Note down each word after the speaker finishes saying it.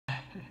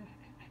Ta-da!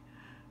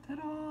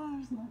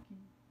 There's Lucky.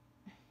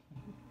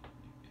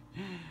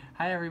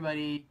 Hi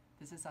everybody,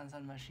 this is Son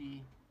Nguyen,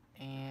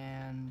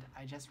 and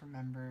I just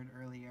remembered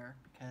earlier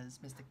because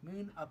Mystic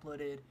Moon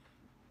uploaded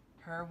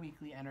her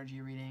weekly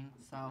energy reading,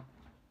 so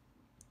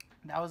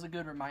that was a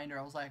good reminder.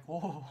 I was like,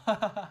 whoa,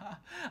 I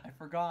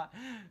forgot.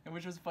 And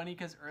which was funny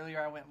because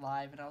earlier I went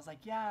live and I was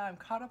like, yeah, I'm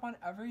caught up on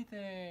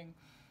everything.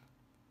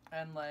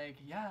 And like,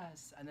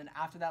 yes. And then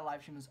after that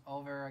live stream was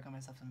over, I got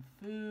myself some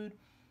food.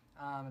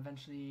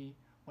 Eventually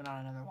went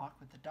on another walk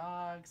with the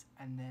dogs.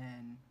 And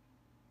then,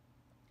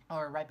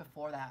 or right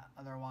before that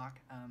other walk,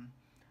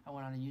 I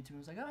went on to YouTube and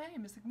was like, oh, hey,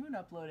 Mystic Moon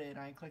uploaded. And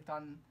I clicked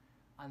on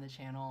the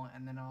channel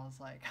and then I was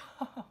like,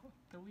 oh,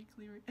 the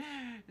weekly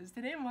is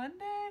today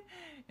Monday?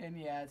 And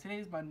yeah,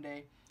 today's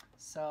Monday.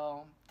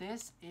 So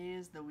this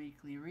is the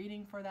weekly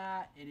reading for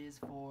that. It is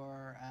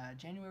for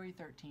January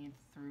 13th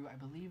through I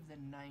believe the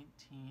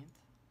 19th.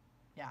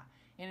 Yeah,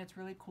 and it's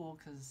really cool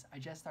because I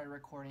just started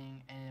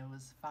recording and it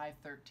was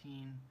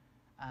 5:13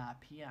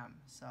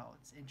 p.m. So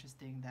it's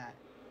interesting that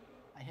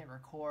I hit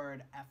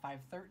record at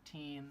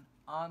 5:13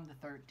 on the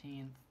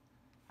 13th.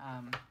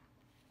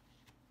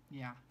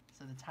 Yeah,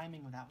 so the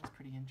timing of that was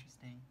pretty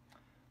interesting.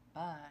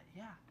 But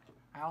yeah,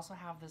 I also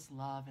have this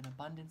love and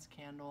abundance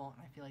candle,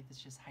 and I feel like this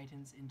just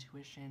heightens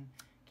intuition.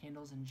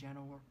 Candles in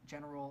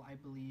general, I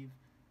believe,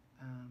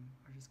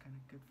 are just kind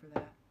of good for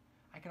that.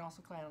 I can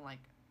also kind of like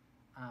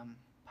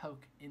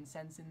poke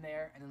incense in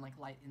there and then like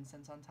light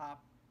incense on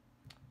top,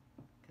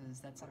 because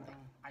that's something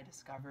I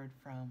discovered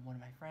from one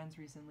of my friends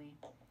recently.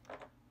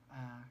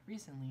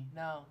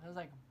 No, it was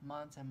like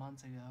months and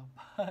months ago,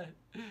 but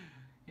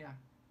yeah.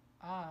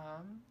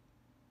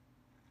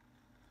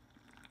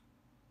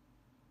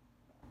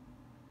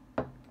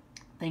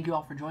 Thank you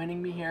all for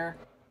joining me here.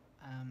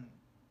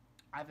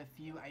 I have a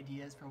few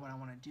ideas for what I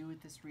want to do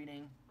with this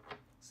reading,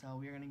 so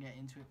we're going to get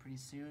into it pretty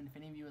soon. If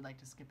any of you would like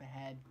to skip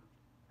ahead,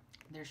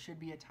 there should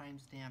be a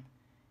timestamp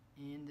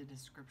in the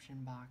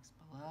description box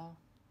below.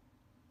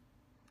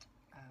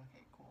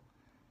 Okay, cool.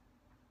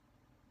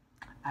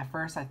 At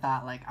first I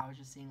thought like I was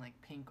just seeing like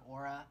pink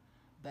aura,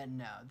 but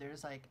no,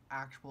 there's like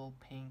actual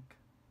pink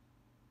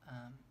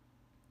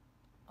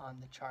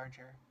on the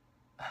charger.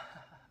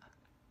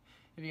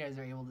 If you guys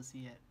are able to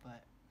see it,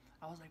 but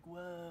I was like,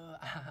 whoa,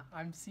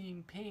 I'm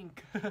seeing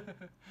pink.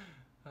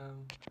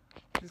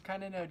 Which is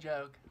kind of no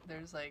joke.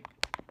 There's like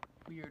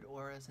weird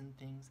auras and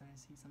things that I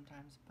see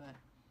sometimes, but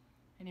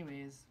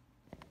anyways,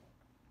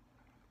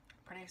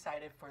 pretty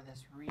excited for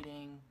this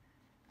reading.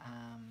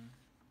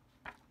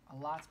 A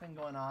lot's been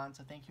going on,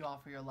 so thank you all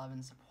for your love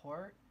and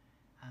support.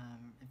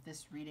 If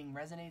this reading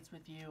resonates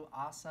with you,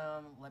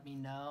 awesome, let me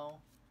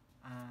know.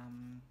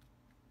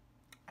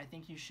 I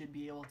think you should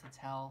be able to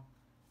tell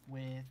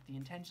with the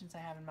intentions I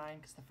have in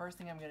mind, because the first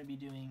thing I'm going to be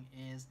doing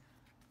is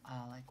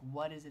like,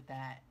 what is it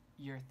that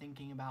you're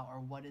thinking about, or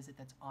what is it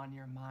that's on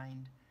your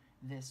mind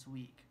this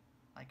week,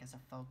 like as a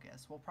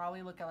focus. We'll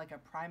probably look at like a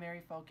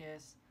primary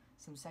focus,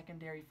 some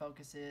secondary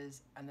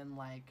focuses, and then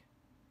like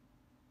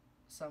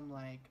some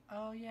like,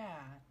 oh yeah,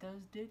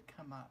 those did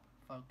come up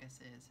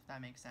focuses, if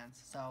that makes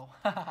sense. So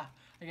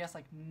I guess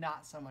like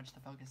not so much the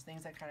focus,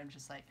 things that kind of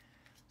just like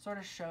sort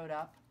of showed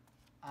up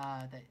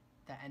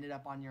that ended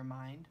up on your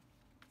mind.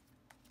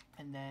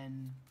 And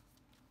then,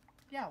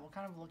 yeah, we'll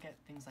kind of look at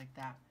things like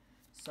that.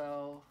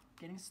 So,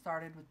 getting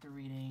started with the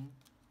reading,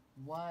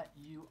 what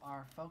you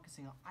are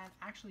focusing on. I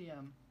actually,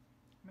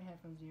 my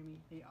headphones near me,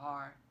 they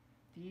are.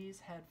 These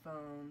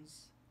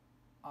headphones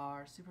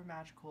are super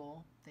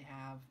magical. They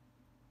have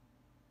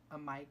a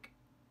mic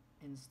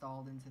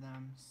installed into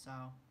them, so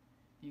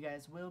you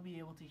guys will be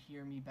able to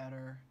hear me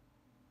better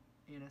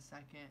in a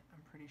second,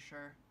 I'm pretty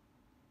sure.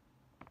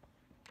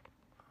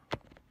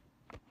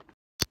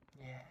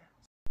 Yeah.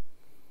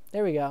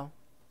 There we go.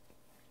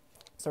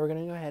 So we're going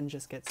to go ahead and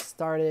just get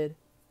started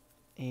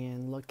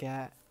and look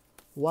at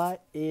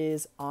what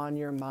is on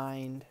your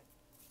mind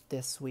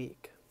this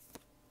week.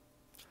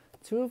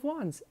 Two of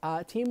Wands.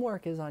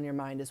 Teamwork is on your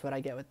mind is what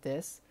I get with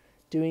this.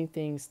 Doing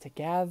things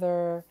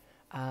together.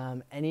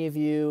 Any of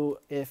you,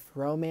 if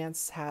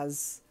romance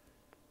has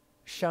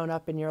shown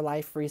up in your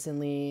life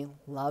recently,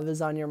 love is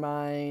on your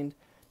mind.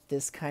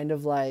 This kind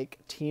of like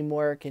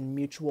teamwork and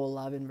mutual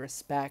love and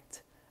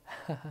respect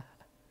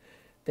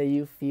that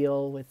you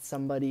feel with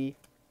somebody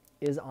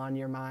is on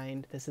your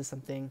mind. This is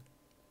something,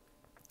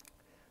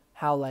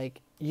 how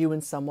like you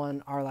and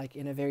someone are like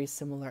in a very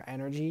similar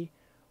energy,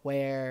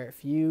 where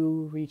if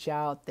you reach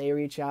out, they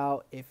reach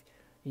out. If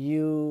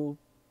you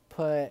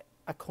put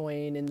a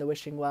coin in the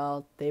wishing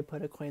well, they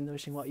put a coin in the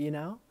wishing well, you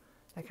know?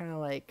 That kind of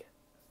like,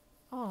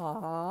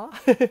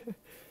 aww.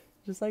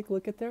 Just like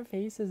look at their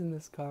faces in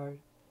this card.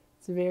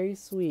 It's very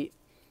sweet.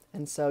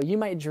 And so you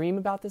might dream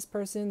about this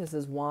person. This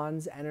is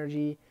Wands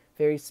energy,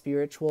 very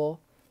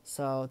spiritual.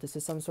 So this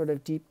is some sort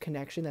of deep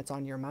connection that's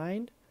on your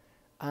mind.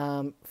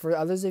 For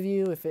others of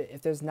you,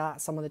 if there's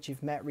not someone that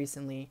you've met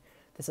recently,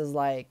 this is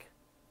like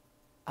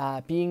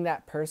being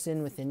that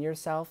person within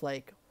yourself,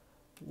 like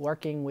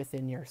working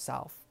within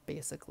yourself,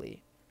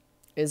 basically,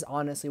 is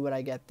honestly what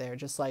I get there.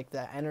 Just like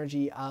the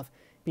energy of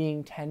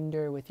being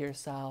tender with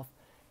yourself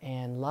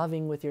and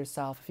loving with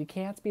yourself, if you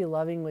can't be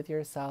loving with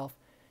yourself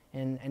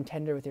and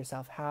tender with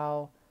yourself,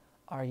 how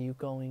are you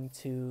going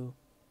to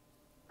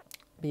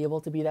be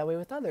able to be that way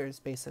with others,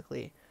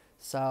 basically?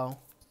 So,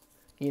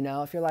 you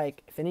know, if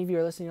any of you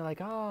are listening, you're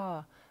like,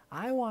 oh,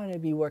 I want to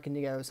be working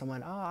together with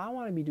someone. Oh, I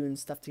want to be doing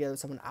stuff together with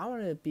someone. I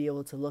want to be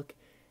able to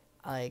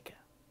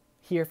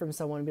hear from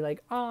someone and be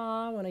like,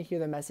 oh, I want to hear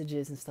their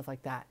messages and stuff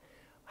like that.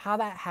 How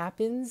that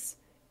happens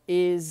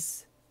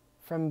is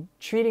from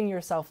treating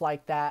yourself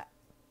like that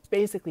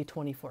basically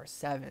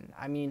 24/7.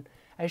 I mean,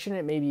 I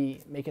shouldn't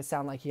maybe make it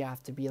sound like you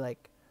have to be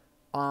like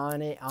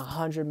on it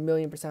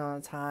 100,000,000% all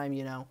the time,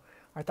 you know.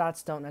 Our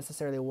thoughts don't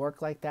necessarily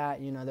work like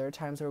that. You know, there are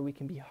times where we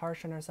can be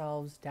harsh on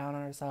ourselves, down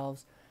on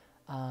ourselves.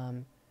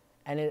 And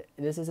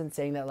this isn't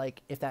saying that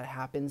like if that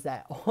happens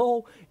that,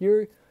 oh,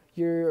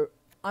 you're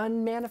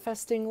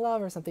unmanifesting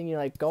love or something, you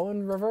like go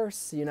in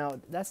reverse, you know.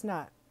 That's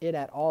not it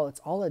at all. It's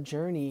all a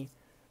journey.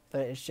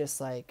 But it's just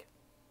like,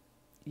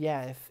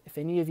 yeah, if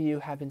any of you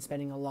have been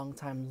spending a long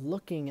time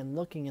looking and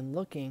looking and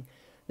looking,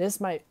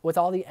 this might, with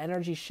all the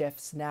energy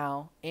shifts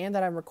now, and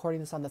that I'm recording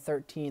this on the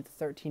 13th,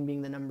 13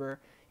 being the number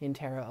in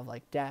tarot of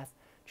like death,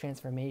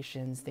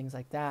 transformations, things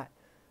like that.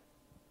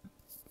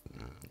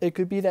 It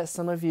could be that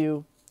some of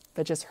you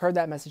that just heard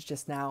that message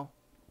just now,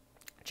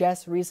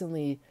 just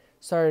recently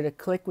started to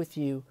click with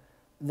you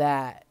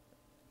that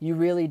you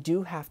really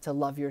do have to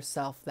love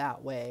yourself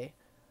that way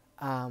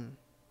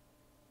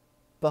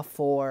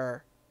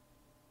before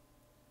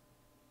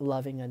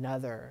loving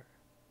another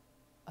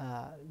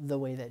the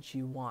way that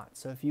you want.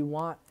 So if you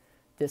want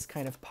this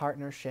kind of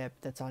partnership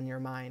that's on your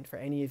mind for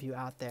any of you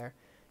out there,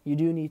 you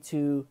do need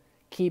to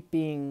keep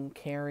being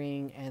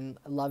caring and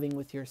loving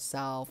with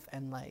yourself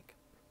and like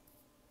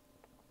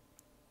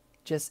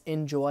just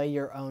enjoy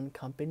your own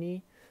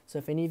company. So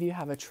if any of you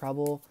have a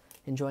trouble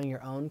enjoying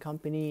your own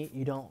company,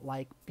 you don't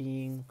like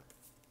being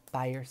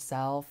by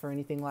yourself or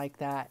anything like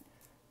that,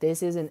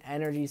 this is an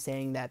energy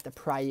saying that the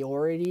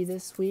priority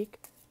this week,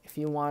 if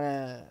you want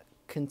to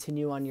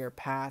continue on your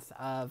path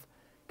of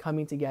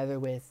coming together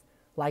with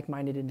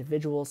like-minded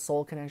individuals,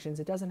 soul connections,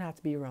 it doesn't have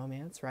to be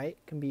romance, right?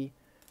 It can be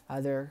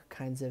other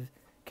kinds of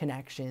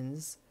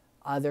connections,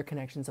 other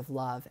connections of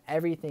love.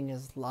 Everything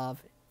is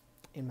love,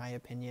 in my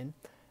opinion.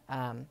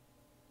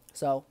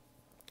 So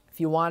if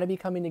you want to be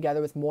coming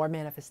together with more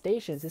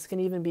manifestations, this can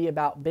even be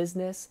about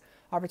business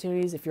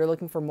opportunities. If you're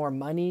looking for more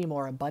money,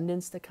 more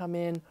abundance to come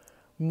in,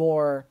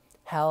 more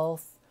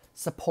health,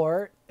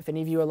 support. If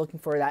any of you are looking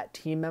for that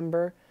team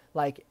member,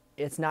 like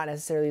it's not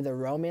necessarily the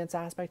romance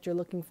aspect you're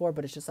looking for,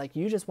 but it's just like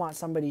you just want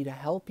somebody to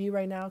help you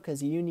right now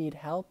because you need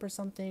help or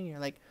something. You're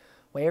like,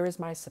 where is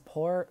my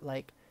support?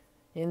 Like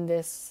in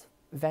this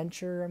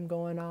venture I'm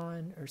going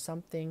on or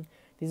something.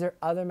 These are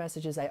other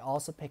messages I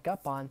also pick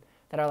up on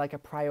that are like a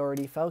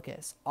priority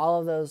focus.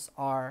 All of those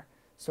are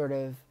sort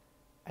of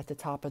at the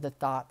top of the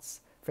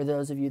thoughts for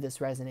those of you this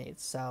resonates.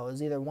 So it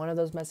was either one of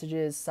those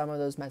messages, some of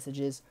those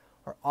messages,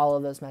 or all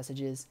of those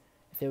messages.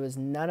 If it was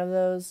none of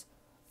those,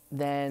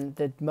 then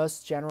the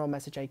most general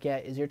message I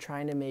get is you're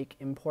trying to make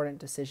important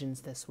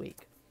decisions this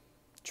week.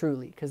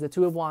 Truly. Because the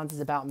Two of Wands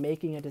is about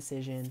making a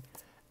decision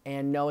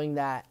and knowing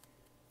that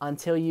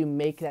until you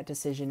make that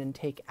decision and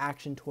take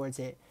action towards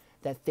it,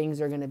 that things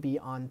are going to be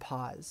on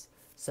pause.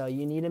 So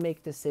you need to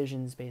make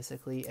decisions,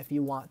 basically, if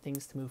you want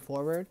things to move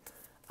forward.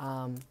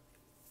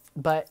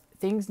 But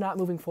things not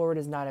moving forward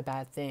is not a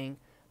bad thing.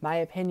 My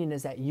opinion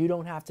is that you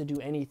don't have to do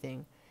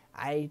anything.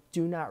 I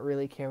do not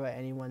really care what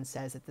anyone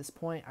says at this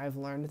point. I've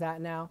learned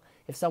that now.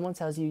 If someone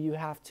tells you you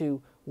have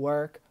to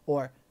work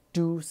or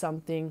do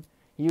something,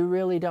 you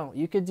really don't.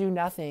 You could do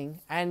nothing.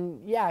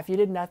 And yeah, if you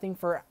did nothing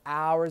for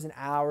hours and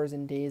hours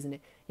and days, and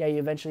yeah, you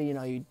eventually,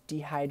 you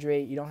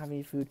dehydrate, you don't have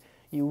any food,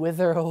 you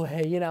wither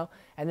away,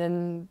 and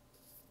then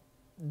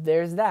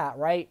there's that,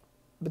 right?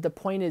 But the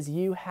point is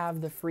you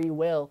have the free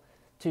will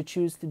to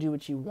choose to do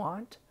what you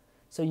want.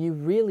 So you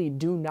really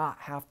do not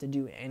have to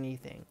do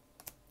anything,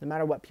 no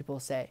matter what people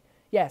say.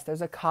 Yes,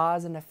 there's a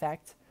cause and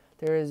effect.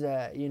 There is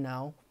a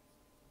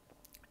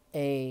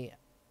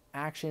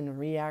action and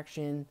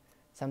reaction.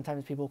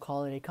 Sometimes people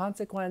call it a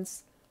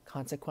consequence.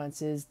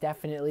 Consequences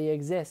definitely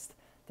exist.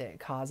 They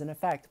cause and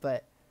effect.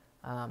 But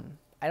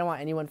I don't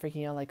want anyone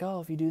freaking out like,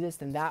 oh, if you do this,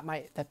 then that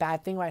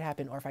bad thing might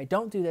happen. Or if I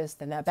don't do this,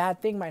 then that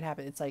bad thing might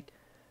happen. It's like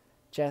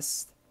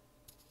just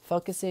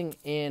focusing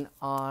in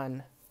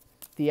on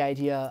the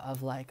idea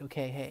of like,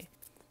 okay, hey,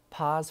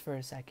 pause for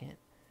a second.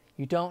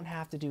 You don't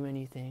have to do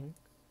anything.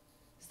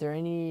 Is there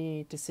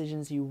any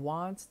decisions you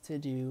want to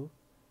do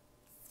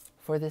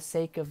for the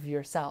sake of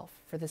yourself,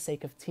 for the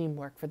sake of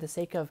teamwork, for the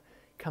sake of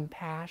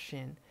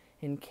compassion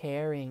and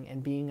caring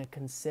and being a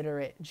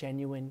considerate,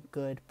 genuine,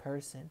 good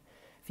person?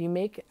 If you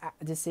make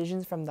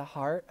decisions from the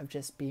heart of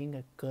just being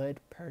a good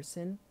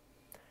person,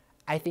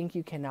 I think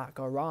you cannot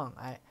go wrong.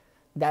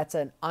 That's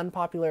an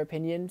unpopular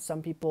opinion.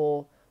 Some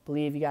people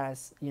believe you gotta,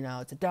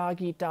 it's a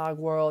dog-eat-dog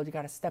world. You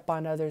gotta step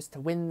on others to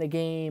win the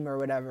game or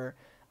whatever.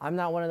 I'm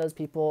not one of those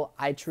people.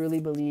 I truly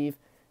believe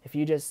if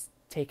you just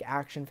take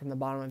action from the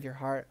bottom of your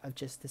heart of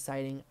just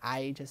deciding,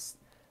 I just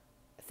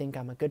think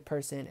I'm a good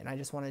person and I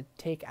just want to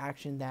take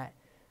action that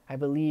I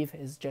believe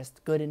is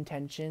just good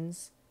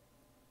intentions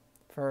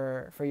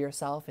for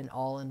yourself and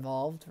all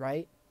involved,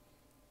 right?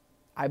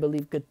 I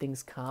believe good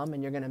things come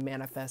and you're going to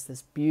manifest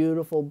this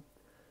beautiful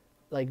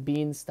like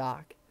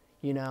beanstalk,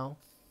 you know?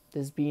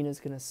 This bean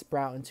is going to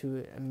sprout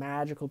into a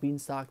magical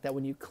beanstalk that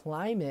when you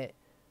climb it,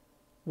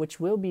 which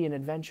will be an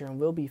adventure and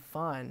will be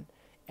fun,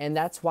 and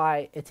that's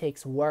why it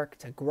takes work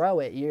to grow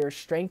it. You're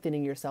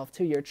strengthening yourself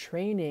too. You're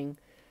training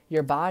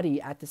your body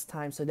at this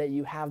time so that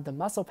you have the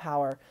muscle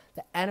power,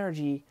 the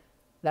energy.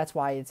 That's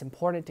why it's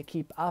important to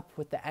keep up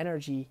with the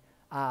energy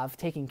of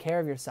taking care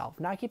of yourself.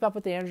 Not keep up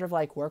with the energy of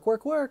like work,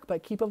 work, work,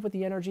 but keep up with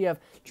the energy of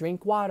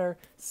drink water,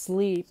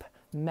 sleep,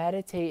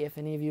 meditate if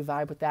any of you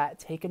vibe with that.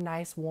 Take a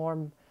nice,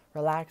 warm,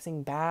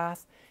 relaxing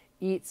bath.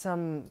 Eat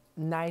some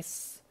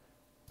nice,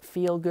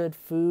 feel-good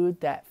food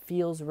that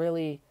feels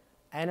really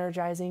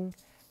energizing.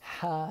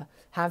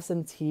 Have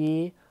some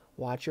tea.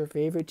 Watch your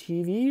favorite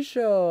TV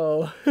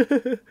show.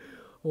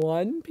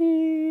 One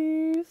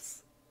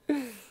Piece.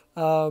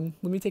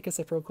 Let me take a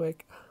sip real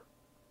quick.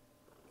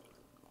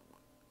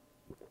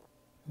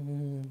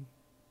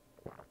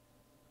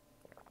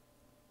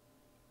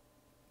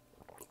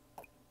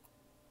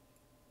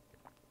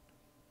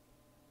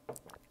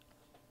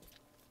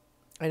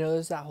 I know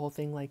there's that whole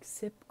thing like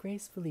sip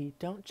gracefully,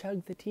 don't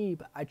chug the tea,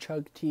 but I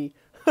chug tea.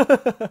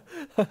 I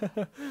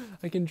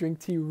can drink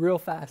tea real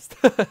fast.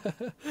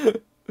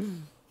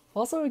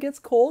 Also, it gets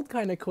cold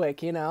kind of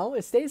quick, you know?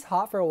 It stays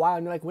hot for a while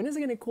and you're like, when is it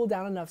going to cool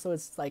down enough so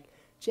it's like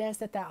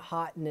just at that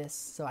hotness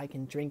so I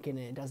can drink it and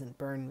it doesn't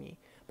burn me.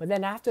 But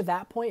then after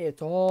that point,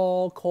 it's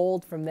all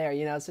cold from there,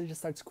 you know? So it just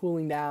starts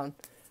cooling down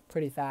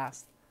pretty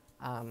fast.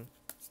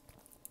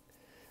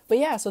 But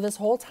yeah, so this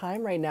whole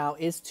time right now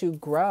is to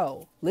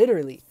grow,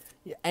 literally.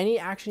 Any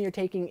action you're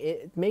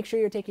taking, make sure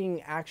you're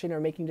taking action or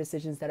making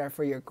decisions that are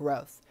for your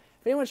growth.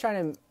 If anyone's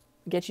trying to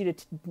get you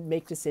to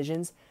make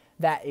decisions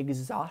that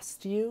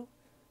exhaust you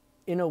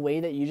in a way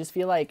that you just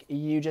feel like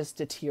you just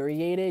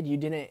deteriorated, you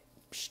didn't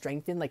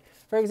strengthen. Like,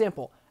 for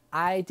example,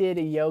 I did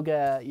a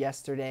yoga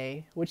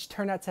yesterday, which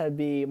turned out to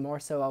be more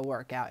so a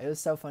workout. It was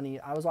so funny.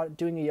 I was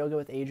doing a yoga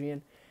with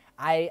Adrian.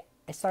 I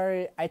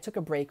took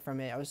a break from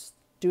it. I was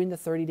doing the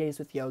 30 days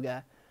with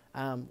yoga,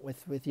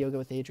 with Yoga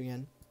with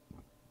Adrian.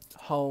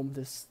 Home,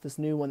 this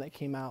new one that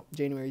came out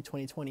January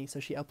 2020. So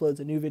she uploads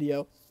a new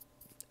video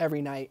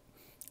every night.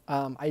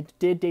 I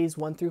did days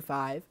 1 through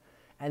 5,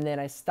 and then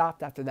I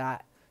stopped after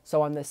that.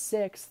 So on the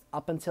 6th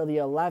up until the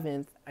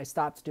 11th, I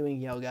stopped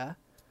doing yoga,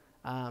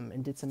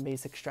 and did some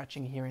basic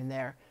stretching here and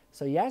there.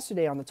 So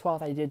yesterday on the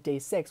 12th, I did day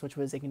 6, which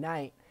was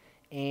Ignite,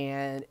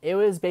 and it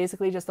was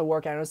basically just a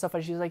workout. It was so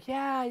funny. She was like,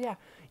 yeah,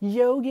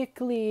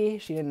 yogically.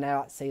 She did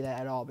not say that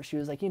at all, but she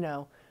was like, you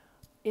know,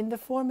 in the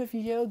form of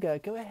yoga,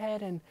 go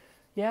ahead and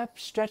yep,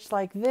 stretch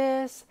like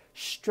this,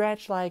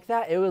 stretch like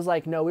that. It was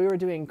like, no, we were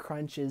doing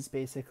crunches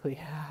basically.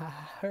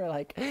 Or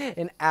like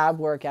an ab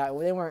workout.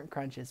 Well, they weren't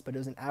crunches, but it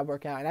was an ab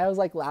workout. And I was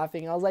like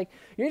laughing. I was like,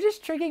 you're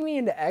just tricking me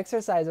into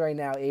exercise right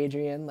now,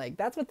 Adrian. Like,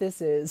 that's what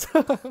this is.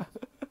 And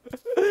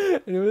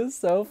it was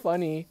so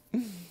funny.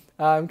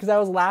 Because I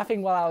was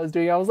laughing while I was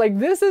doing it. I was like,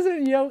 this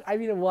isn't yoga. I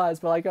mean, it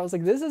was, but like, I was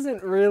like, this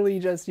isn't really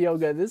just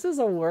yoga. This is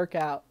a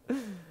workout.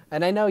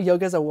 And I know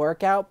yoga's a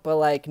workout, but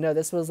like, no,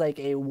 this was like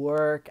a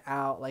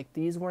workout. Like,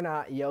 these were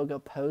not yoga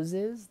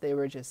poses. They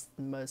were just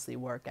mostly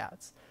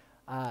workouts,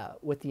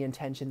 with the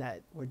intention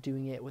that we're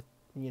doing it with,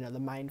 you know, the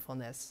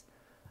mindfulness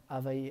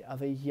of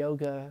a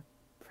yoga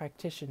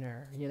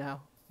practitioner, you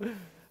know?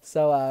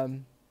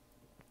 So,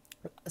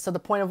 so the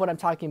point of what I'm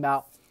talking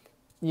about,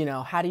 you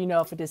know, how do you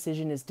know if a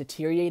decision is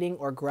deteriorating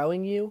or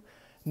growing you?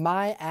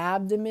 My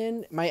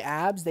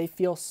abs, they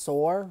feel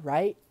sore,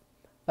 right?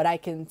 But I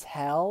can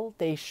tell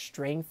they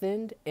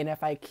strengthened, and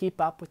if I keep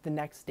up with the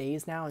next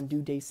days now and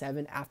do day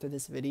 7 after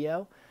this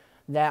video,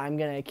 that I'm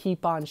going to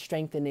keep on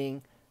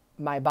strengthening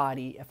my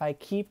body. If I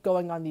keep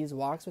going on these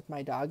walks with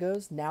my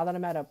doggos, now that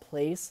I'm at a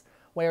place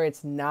where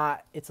it's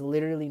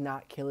literally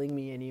not killing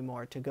me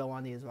anymore to go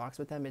on these walks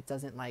with them, it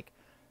doesn't like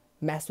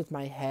mess with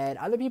my head.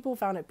 Other people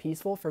found it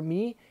peaceful. For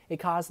me, it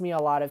caused me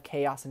a lot of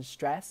chaos and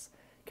stress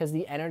because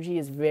the energy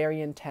is very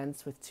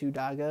intense with 2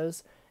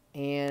 doggos.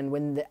 And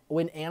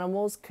when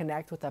animals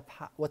connect with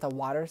a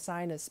water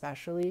sign,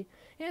 especially,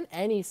 and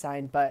any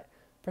sign, but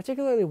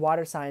particularly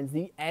water signs,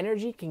 the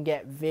energy can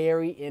get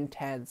very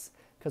intense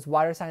because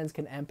water signs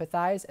can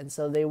empathize, and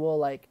so they will,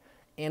 like,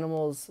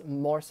 animals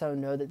more so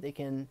know that they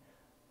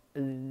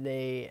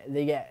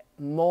get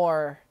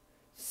more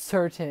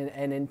certain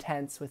and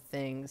intense with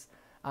things.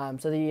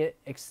 So the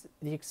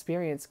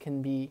experience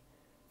can be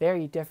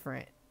very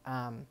different.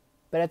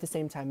 But at the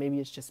same time,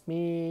 maybe it's just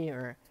me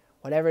or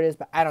whatever it is,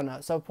 but I don't know.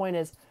 So the point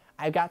is,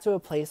 I got to a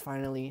place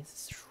finally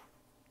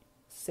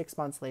 6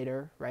 months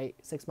later, right?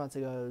 6 months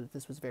ago,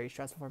 this was very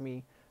stressful for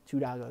me, 2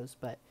 doggos,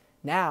 but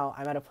now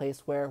I'm at a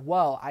place where,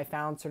 whoa, I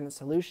found certain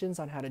solutions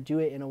on how to do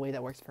it in a way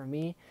that works for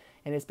me.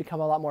 And it's become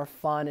a lot more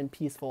fun and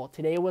peaceful.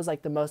 Today was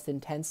like the most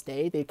intense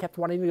day. They kept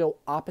wanting to go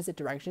opposite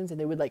directions, and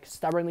they would like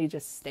stubbornly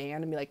just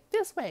stand and be like,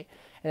 this way.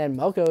 And then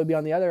Mocha would be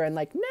on the other end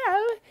like,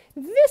 no,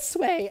 this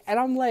way. And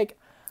I'm like,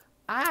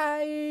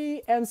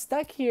 I am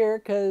stuck here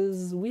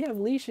because we have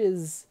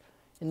leashes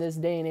in this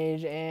day and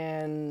age,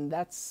 and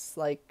that's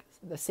like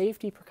the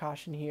safety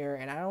precaution here,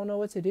 and I don't know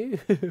what to do.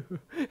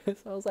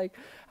 So I was like,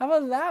 how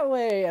about that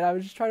way? And I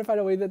was just trying to find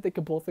a way that they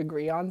could both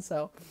agree on.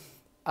 So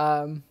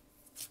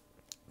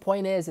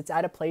point is, it's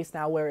at a place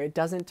now where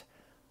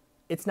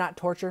it's not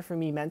torture for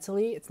me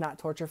mentally, it's not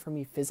torture for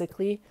me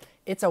physically.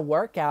 It's a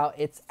workout,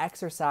 it's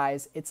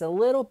exercise, it's a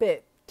little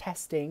bit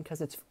testing because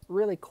it's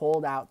really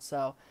cold out.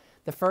 So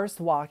the first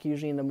walk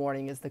usually in the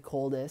morning is the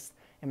coldest,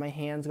 and my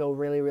hands go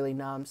really, really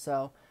numb.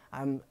 So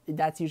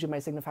that's usually my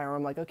signifier where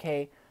I'm like,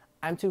 okay,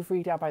 I'm too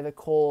freaked out by the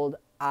cold.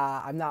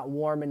 I'm not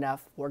warm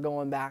enough. We're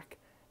going back.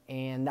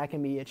 And that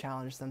can be a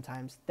challenge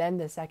sometimes. Then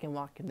the second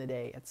walk in the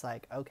day, it's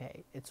like,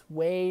 okay, it's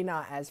way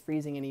not as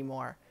freezing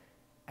anymore.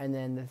 And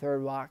then the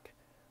third walk,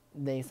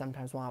 they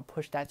sometimes want to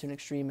push that to an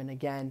extreme. And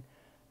again,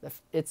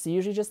 it's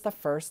usually just the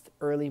first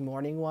early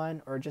morning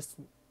one, or just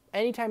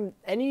any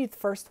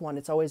first one.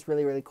 It's always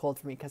really, really cold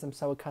for me because I'm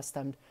so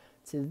accustomed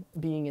to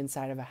being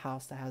inside of a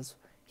house that has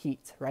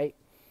heat, right?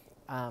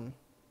 And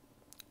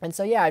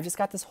so, yeah, I've just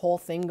got this whole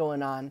thing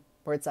going on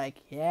where it's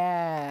like,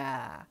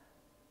 yeah,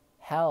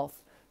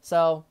 health.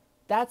 So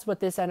that's what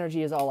this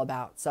energy is all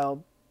about.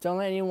 So don't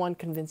let anyone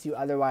convince you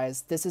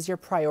otherwise. This is your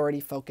priority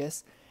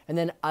focus. And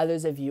then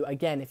others of you,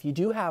 again, if you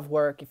do have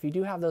work, if you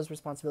do have those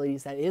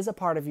responsibilities, that is a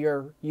part of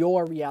your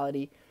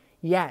reality.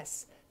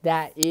 Yes,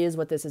 that is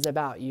what this is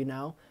about, you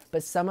know.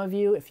 But some of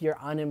you, if you're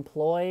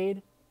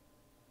unemployed,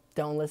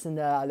 don't listen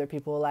to other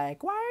people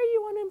like, why are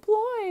you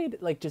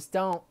unemployed? Like, just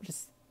don't,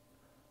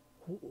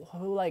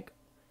 who like,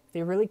 if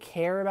they really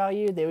care about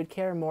you, they would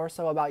care more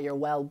so about your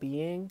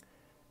well-being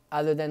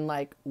other than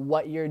like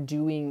what you're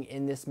doing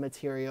in this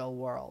material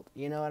world.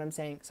 You know what I'm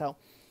saying? So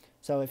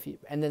if you,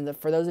 and then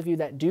for those of you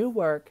that do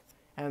work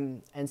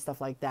and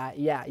stuff like that,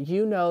 yeah,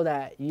 you know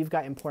that you've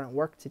got important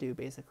work to do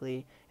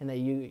basically, and that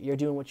you're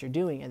doing what you're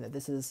doing, and that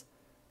this is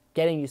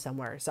getting you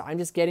somewhere. So I'm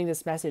just getting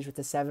this message with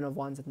the 7 of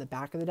Wands in the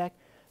back of the deck,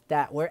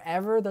 that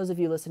wherever those of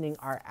you listening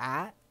are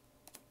at,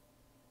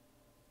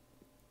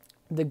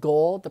 the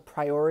goal, the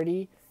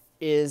priority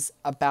is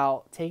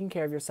about taking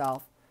care of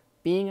yourself,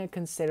 being a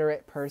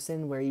considerate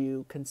person where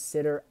you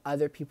consider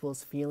other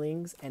people's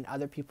feelings and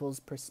other people's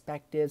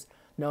perspectives,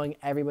 knowing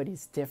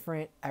everybody's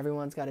different.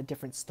 Everyone's got a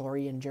different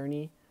story and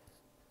journey.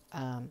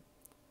 And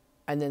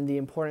then the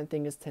important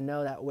thing is to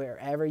know that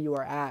wherever you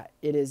are at,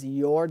 it is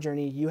your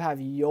journey. You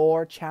have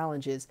your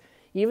challenges.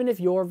 Even if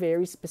your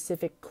very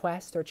specific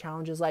quest or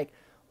challenge is like,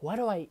 what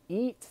do I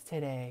eat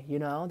today? You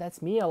know,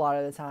 that's me a lot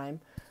of the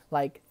time.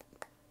 Like,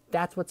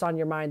 that's what's on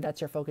your mind. That's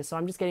your focus. So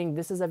I'm just getting,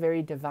 this is a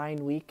very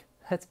divine week.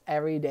 That's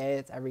every day.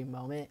 It's every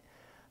moment.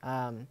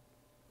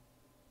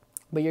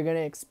 But you're going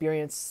to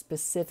experience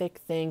specific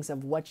things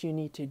of what you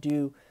need to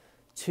do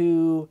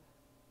to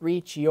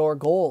reach your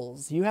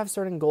goals. You have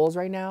certain goals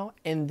right now,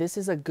 and this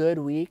is a good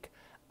week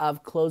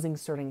of closing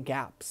certain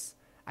gaps.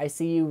 I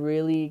see you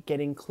really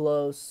getting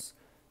close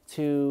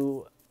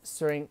to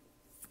certain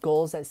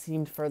goals that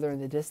seemed further in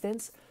the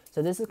distance.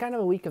 So this is kind of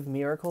a week of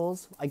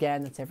miracles.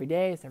 Again, it's every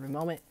day, it's every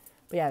moment.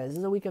 But yeah, this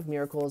is a week of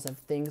miracles, of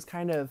things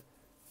kind of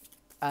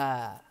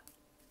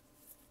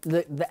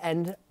the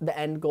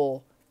end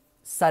goal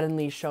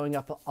suddenly showing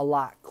up a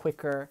lot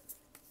quicker,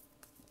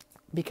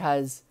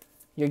 because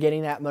you're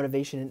getting that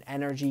motivation and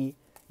energy.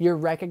 You're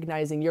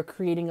recognizing, you're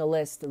creating a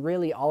list.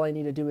 Really, all I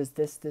need to do is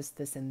this, this,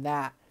 this, and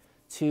that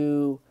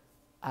to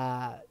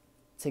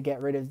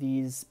get rid of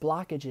these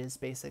blockages,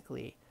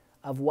 basically,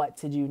 of what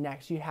to do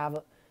next. You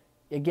have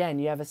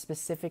a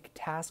specific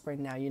task right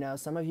now. You know,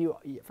 some of you,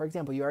 for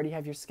example, you already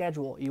have your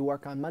schedule. You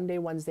work on Monday,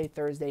 Wednesday,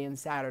 Thursday, and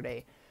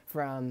Saturday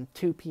from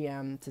 2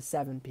 p.m. to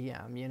 7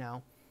 p.m., you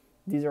know.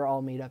 These are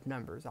all made up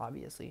numbers,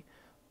 obviously.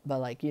 But,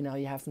 like, you know,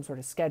 you have some sort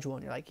of schedule,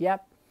 and you're like,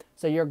 yep.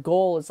 So your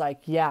goal is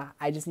like, yeah,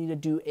 I just need to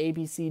do A,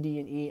 B, C, D,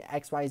 and E,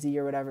 X, Y, Z,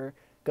 or whatever,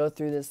 go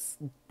through this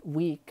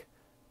week,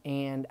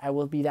 and I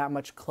will be that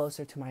much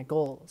closer to my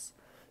goals.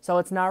 So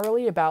it's not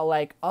really about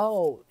like,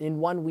 oh, in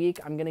 1 week,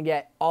 I'm going to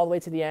get all the way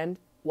to the end.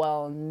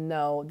 Well,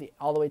 no,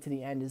 all the way to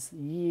the end is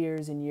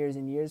years and years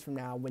and years from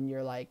now, when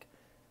you're like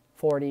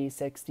 40,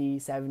 60,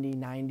 70,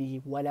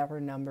 90, whatever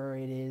number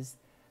it is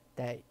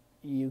that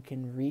you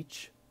can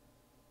reach,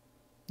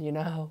 you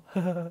know.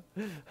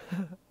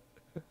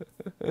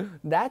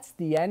 That's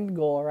the end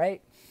goal,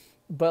 right?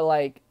 But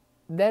like,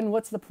 then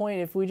what's the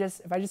point if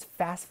I just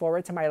fast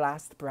forward to my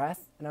last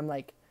breath, and I'm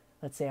like,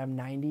 let's say I'm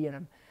 90 and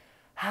I'm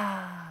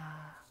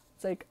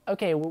it's like,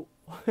 okay, what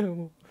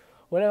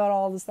about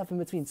all the stuff in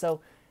between?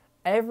 So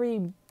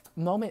every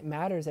moment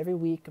matters, every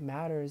week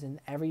matters, and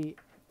every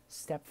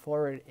step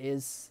forward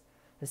is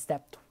a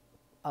step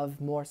of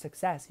more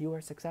success. You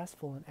are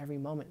successful in every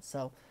moment.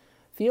 So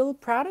feel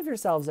proud of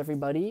yourselves,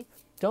 everybody.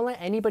 Don't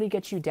let anybody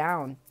get you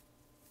down.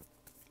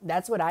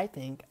 That's what I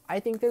think. I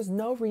think there's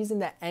no reason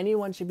that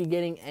anyone should be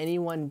getting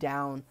anyone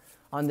down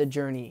on the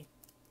journey.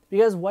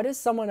 Because what is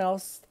someone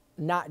else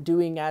not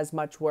doing as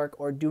much work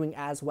or doing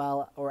as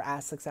well or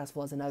as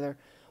successful as another?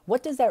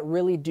 What does that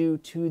really do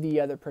to the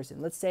other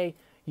person? Let's say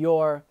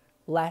you're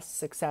less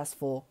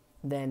successful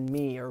than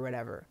me or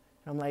whatever.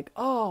 And I'm like,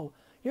 oh,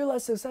 you're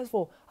less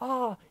successful.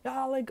 Ah,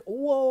 yeah, like,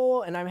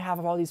 whoa. And I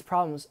have all these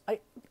problems.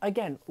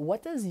 Again,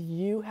 what does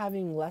you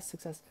having less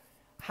success,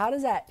 how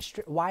does that,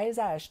 why is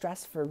that a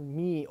stress for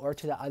me or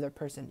to the other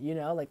person? You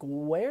know, like,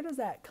 where does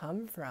that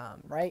come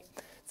from, right?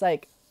 It's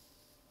like,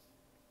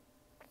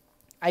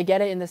 I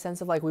get it in the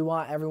sense of like, we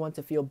want everyone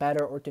to feel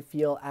better or to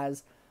feel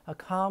as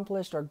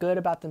accomplished or good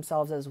about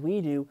themselves as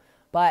we do.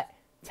 But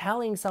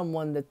telling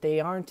someone that they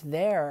aren't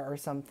there or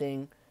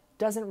something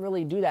doesn't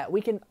really do that.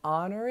 We can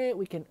honor it.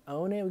 We can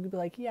own it. We could be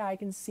like, yeah, I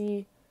can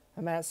see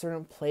I'm at a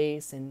certain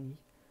place and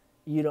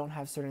you don't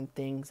have certain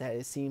things that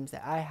it seems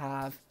that I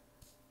have.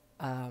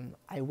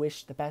 I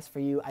wish the best for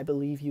you. I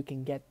believe you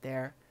can get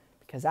there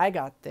because I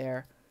got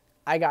there.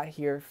 I got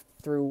here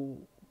through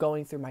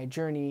going through my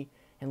journey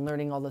and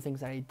learning all the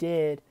things that I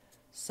did.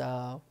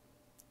 So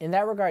in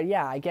that regard,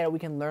 yeah, I get it. We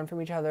can learn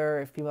from each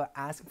other. If people are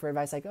asking for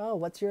advice, like, oh,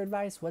 what's your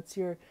advice? What's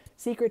your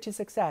secret to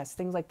success?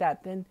 Things like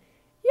that. Then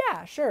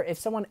yeah, sure. If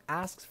someone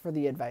asks for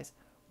the advice,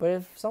 but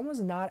if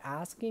someone's not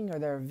asking or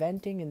they're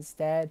venting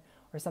instead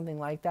or something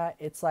like that,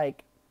 it's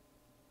like,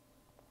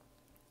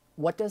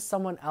 what does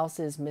someone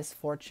else's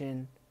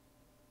misfortune,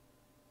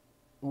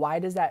 why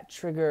does that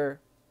trigger,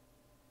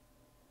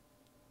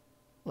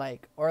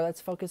 like, or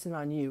let's focus in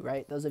on you,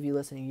 right? Those of you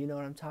listening, you know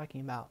what I'm talking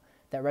about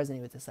that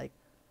resonate with this. Like,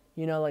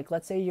 you know, like,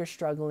 let's say you're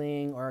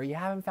struggling or you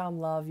haven't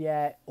found love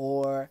yet,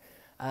 or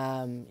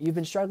you've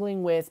been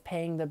struggling with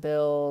paying the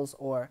bills,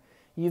 or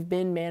you've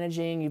been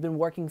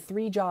working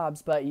 3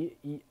 jobs, but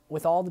you,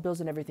 with all the bills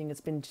and everything,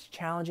 it's been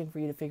challenging for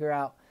you to figure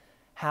out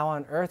how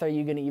on earth are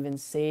you going to even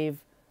save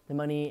the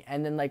money.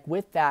 And then like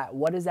with that,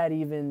 what does that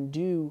even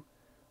do?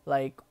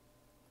 Like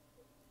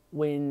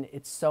when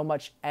it's so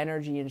much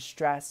energy and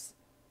stress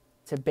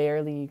to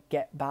barely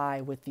get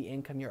by with the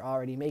income you're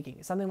already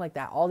making, something like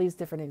that. All these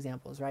different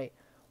examples, right?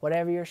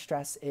 Whatever your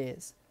stress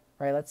is,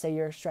 right? Let's say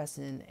you're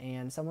stressing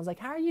and someone's like,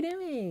 how are you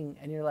doing?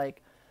 And you're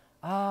like,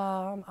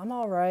 I'm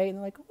all right. And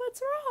they're like,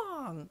 what's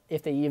wrong?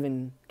 If they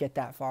even get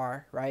that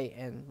far, right?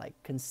 And like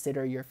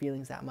consider your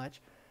feelings that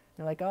much.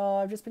 They're like, oh,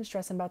 I've just been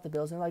stressing about the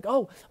bills. And they're like,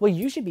 oh, well,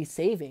 you should be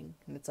saving.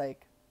 And it's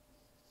like,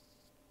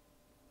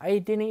 I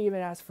didn't even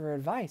ask for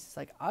advice. It's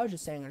like, I was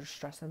just saying I'm just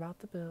stressing about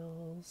the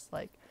bills.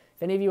 Like,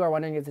 if any of you are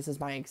wondering if this is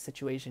my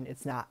situation,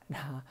 it's not.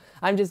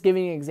 I'm just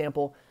giving an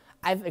example.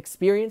 I've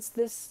experienced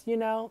this, you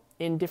know,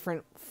 in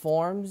different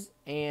forms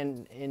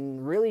and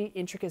in really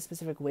intricate,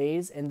 specific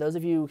ways. And those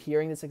of you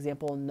hearing this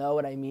example know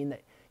what I mean,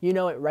 that you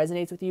know it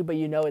resonates with you, but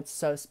you know it's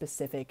so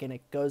specific and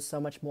it goes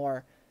so much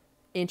more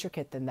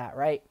intricate than that,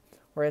 right?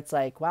 Where it's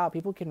like, wow,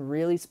 people can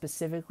really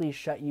specifically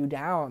shut you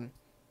down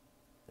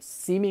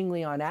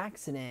seemingly on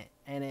accident.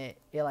 And it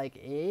like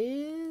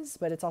is,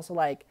 but it's also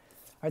like,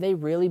 are they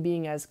really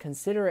being as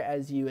considerate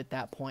as you at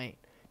that point?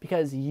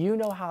 Because you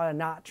know how to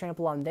not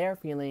trample on their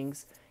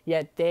feelings,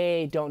 yet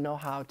they don't know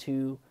how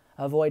to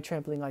avoid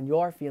trampling on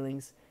your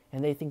feelings,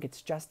 and they think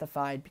it's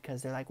justified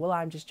because they're like, well,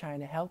 I'm just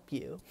trying to help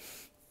you.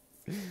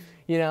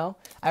 You know,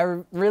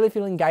 I'm really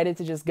feeling guided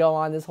to just go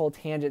on this whole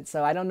tangent.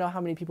 So I don't know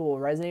how many people will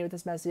resonate with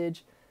this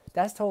message.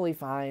 That's totally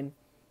fine.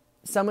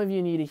 Some of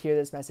you need to hear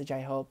this message,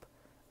 I hope.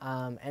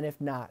 And if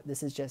not,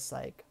 this is just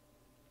like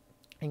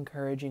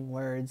encouraging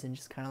words and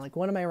just kind of like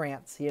one of my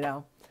rants, you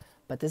know.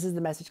 But this is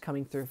the message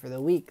coming through for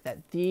the week, that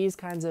these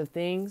kinds of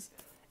things,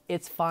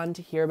 it's fun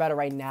to hear about it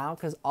right now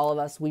because all of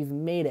us, we've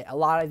made it. A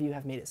lot of you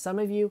have made it. Some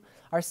of you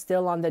are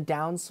still on the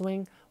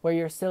downswing where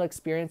you're still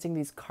experiencing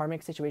these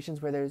karmic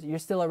situations where you're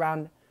still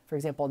around, for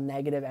example,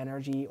 negative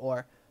energy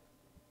or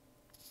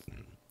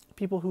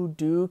people who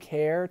do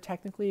care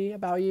technically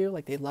about you,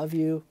 like they love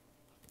you,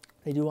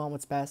 they do want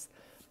what's best,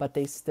 but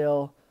they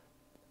still,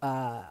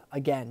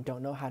 again,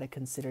 don't know how to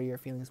consider your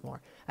feelings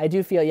more. I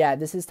do feel, yeah,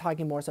 this is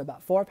talking more so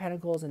about 4 of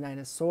Pentacles and 9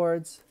 of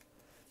Swords.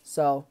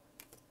 So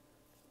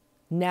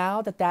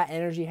now that that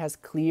energy has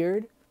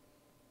cleared,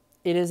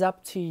 it is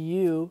up to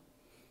you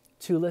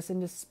to listen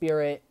to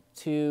Spirit,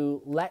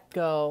 to let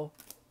go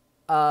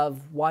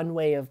of one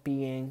way of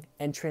being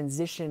and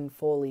transition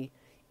fully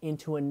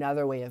into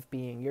another way of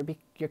being.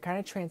 You're kind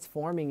of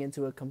transforming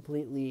into a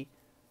completely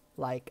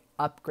like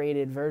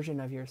upgraded version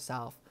of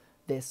yourself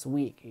this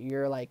week.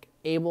 You're like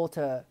able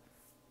to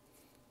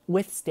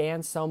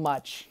withstand so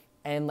much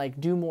and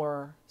like do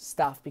more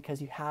stuff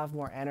because you have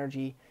more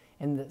energy,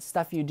 and the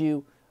stuff you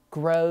do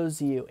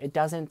grows you. It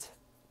doesn't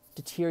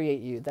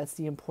deteriorate you. That's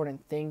the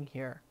important thing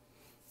here.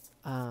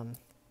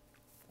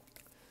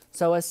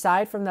 So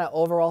aside from that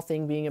overall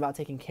thing being about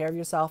taking care of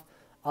yourself,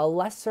 a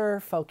lesser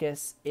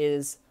focus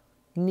is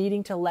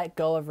needing to let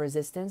go of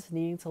resistance,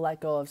 needing to let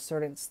go of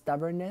certain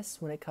stubbornness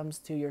when it comes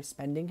to your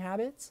spending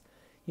habits.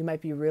 You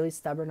might be really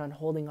stubborn on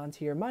holding on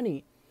to your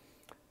money.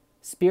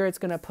 Spirit's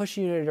going to push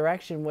you in a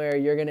direction where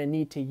you're going to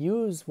need to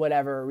use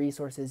whatever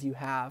resources you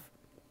have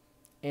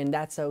and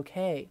that's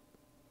okay.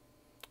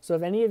 So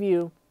if any of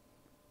you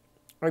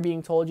are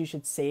being told you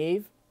should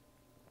save,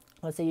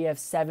 let's say you have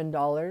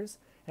 $7, and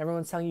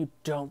everyone's telling you,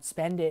 don't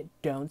spend it,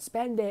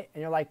 and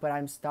you're like, but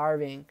I'm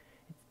starving.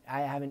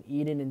 I haven't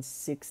eaten in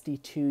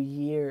 62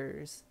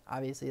 years.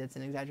 Obviously, that's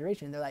an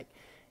exaggeration. They're like,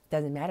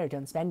 doesn't matter,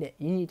 don't spend it.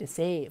 You need to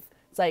save.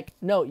 It's like,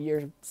 no,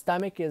 your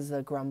stomach is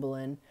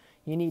grumbling.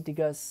 You need to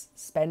go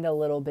spend a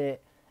little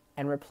bit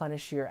and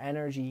replenish your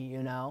energy,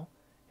 you know?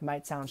 It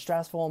might sound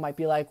stressful. It might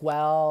be like,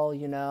 well,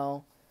 you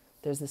know,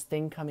 there's this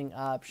thing coming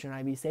up. Shouldn't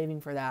I be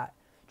saving for that?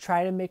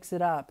 Try to mix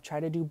it up. Try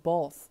to do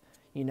both,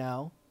 you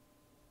know?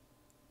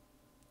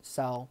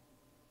 So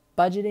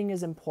budgeting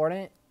is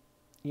important,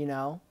 you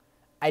know?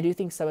 I do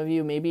think some of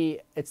you, maybe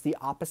it's the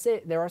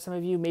opposite. There are some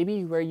of you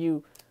maybe where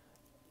you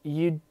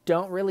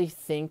don't really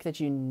think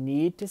that you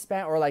need to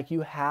spend, or like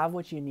you have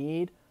what you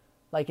need,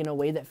 like in a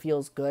way that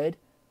feels good,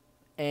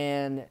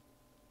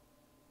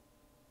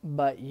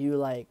 but you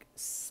like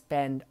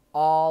spend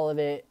all of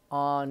it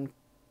on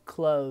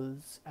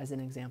clothes, as an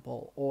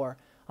example, or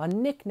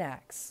on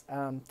knickknacks,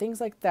 things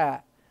like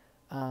that.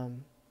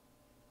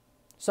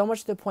 So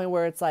much to the point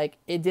where it's like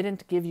it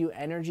didn't give you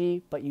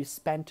energy, but you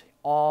spent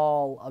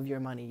all of your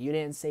money. You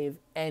didn't save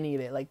any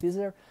of it. Like this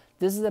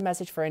is a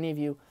message for any of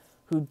you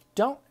who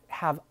don't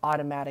have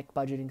automatic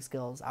budgeting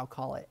skills, I'll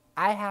call it.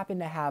 I happen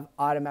to have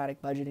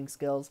automatic budgeting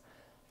skills.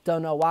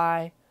 Don't know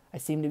why. I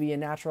seem to be a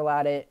natural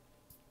at it.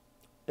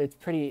 It's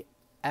pretty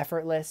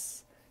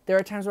effortless. There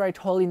are times where I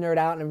totally nerd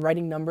out and I'm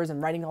writing numbers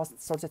and writing all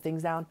sorts of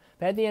things down.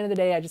 But at the end of the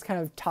day, I just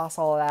kind of toss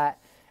all of that.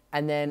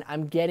 And then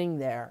I'm getting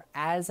there.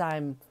 As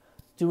I'm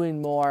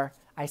doing more,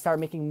 I start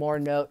making more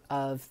note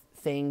of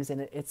things,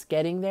 and it's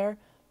getting there.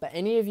 But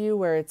any of you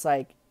where it's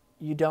like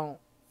you don't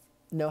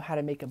know how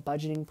to make a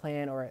budgeting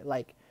plan, or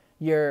like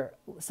you're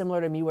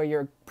similar to me where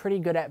you're pretty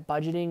good at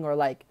budgeting or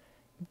like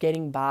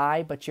getting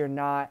by, but you're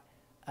not,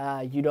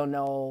 you don't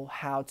know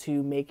how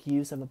to make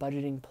use of a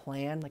budgeting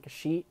plan, like a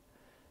sheet,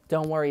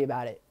 don't worry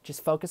about it.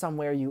 Just focus on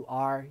where you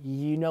are.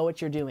 You know what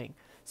you're doing.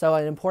 So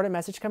an important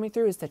message coming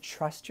through is to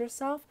trust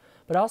yourself,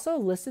 but also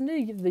listen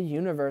to the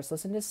universe,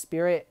 listen to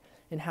spirit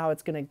and how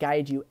it's going to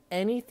guide you.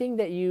 Anything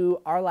that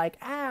you are like,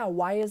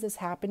 why is this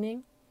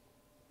happening?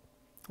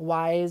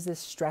 Why is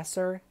this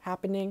stressor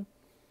happening?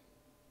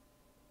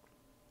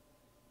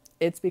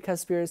 It's because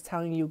Spirit is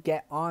telling you,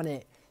 get on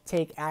it,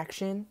 take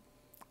action,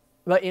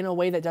 but in a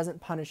way that doesn't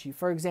punish you.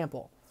 For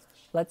example,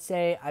 let's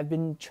say I've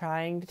been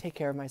trying to take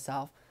care of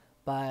myself,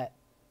 but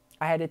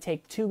I had to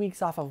take 2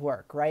 weeks off of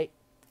work, right?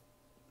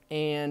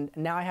 And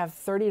now I have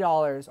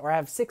 $30, or I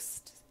have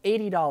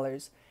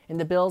 $80, and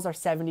the bills are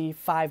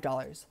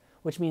 $75,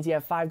 which means you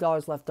have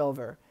 $5 left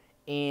over,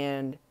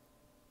 and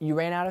you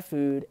ran out of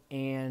food,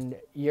 and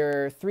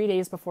you're 3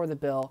 days before the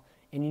bill,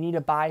 and you need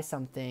to buy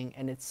something,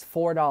 and it's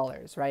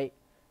 $4, right?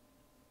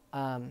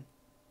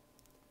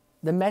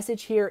 The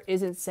message here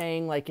isn't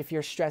saying, like, if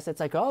you're stressed, it's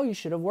like, oh, you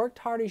should have worked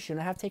harder, you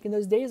shouldn't have taken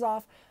those days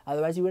off,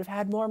 otherwise you would have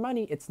had more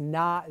money. It's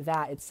not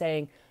that. It's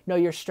saying, no,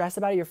 you're stressed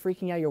about it, you're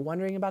freaking out, you're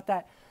wondering about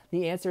that.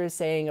 The answer is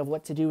saying of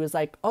what to do is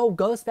like, oh,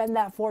 go spend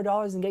that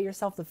 $4 and get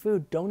yourself the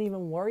food. Don't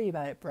even worry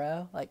about it,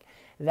 bro. Like,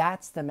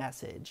 that's the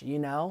message, you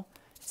know?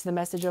 It's the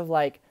message of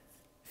like,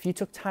 if you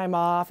took time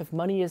off, if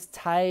money is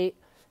tight,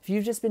 if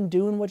you've just been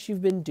doing what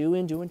you've been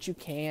doing what you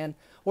can,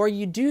 or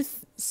you do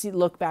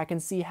look back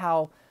and see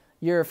how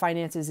your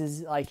finances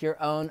is like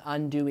your own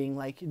undoing.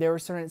 Like there were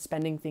certain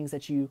spending things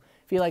that you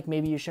feel like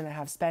maybe you shouldn't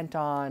have spent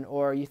on,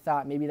 or you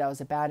thought maybe that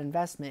was a bad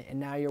investment, and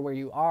now you're where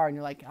you are and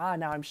you're like,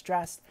 now I'm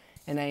stressed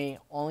and I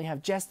only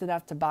have just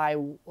enough to buy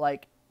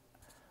like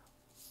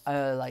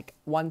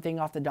one thing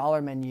off the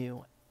dollar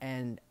menu,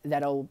 and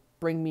that'll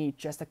bring me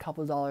just a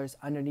couple of dollars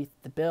underneath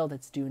the bill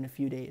that's due in a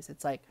few days.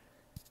 It's like,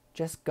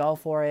 just go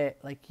for it.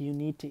 Like, you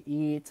need to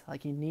eat,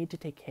 like you need to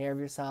take care of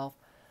yourself.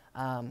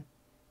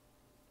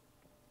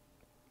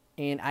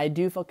 And I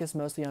do focus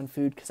mostly on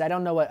food because I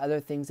don't know what other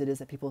things it is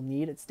that people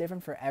need. It's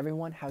different for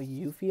everyone how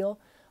you feel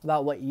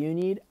about what you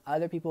need.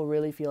 Other people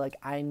really feel like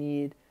I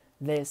need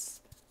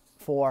this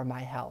for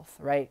my health,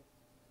 right?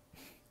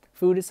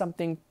 Food is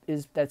something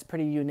that's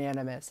pretty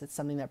unanimous. It's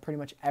something that pretty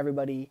much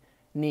everybody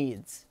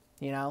needs,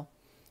 you know?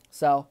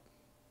 So,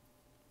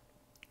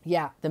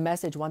 yeah, the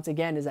message once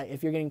again is that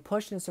if you're getting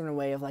pushed in a certain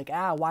way of like,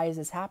 why is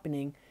this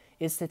happening?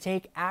 Is to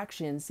take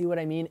action, see what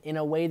I mean, in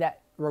a way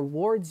that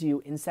rewards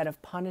you instead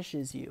of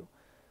punishes you.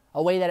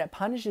 A way that it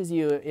punishes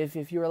you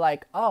if you're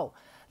like, oh,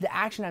 the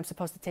action I'm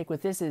supposed to take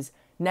with this is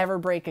never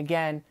break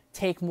again,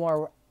 take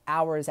more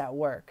hours at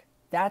work.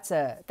 That's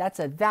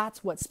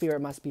what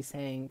Spirit must be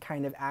saying,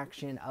 kind of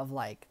action of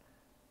like,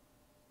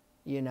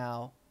 you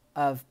know,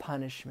 of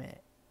punishment.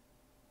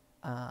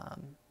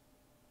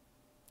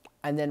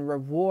 And then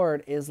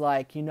reward is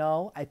like, you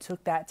know, I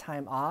took that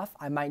time off.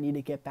 I might need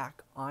to get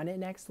back on it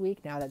next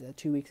week now that the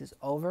 2 weeks is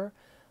over.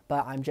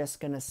 But I'm just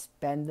going to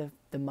spend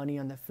the money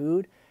on the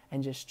food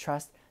and just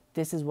trust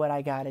this is what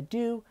I got to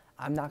do.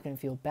 I'm not going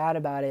to feel bad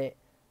about it.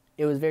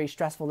 It was very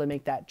stressful to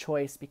make that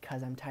choice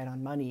because I'm tight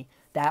on money.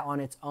 That on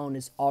its own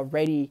is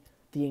already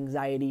the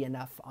anxiety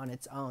enough on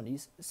its own.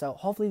 So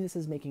hopefully this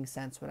is making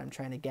sense what I'm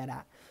trying to get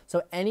at.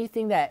 So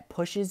anything that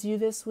pushes you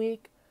this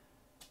week,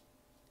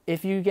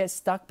 if you get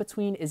stuck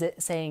between, is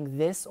it saying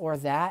this or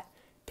that,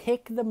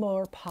 pick the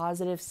more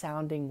positive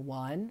sounding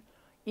one,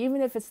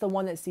 even if it's the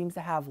one that seems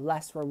to have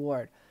less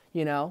reward.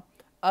 You know,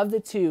 of the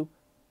two,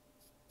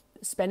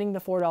 spending the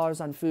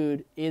 $4 on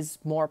food is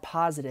more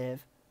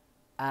positive.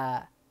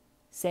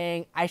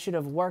 Saying I should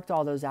have worked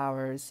all those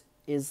hours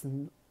is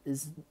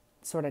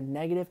sort of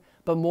negative,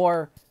 but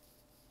more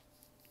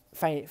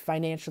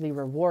financially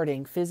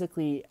rewarding,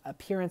 physically,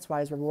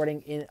 appearance-wise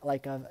rewarding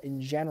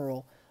in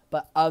general.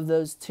 But of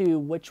those two,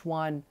 which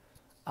one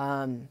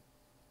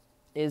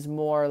is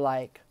more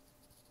like,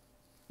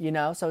 you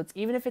know? So it's,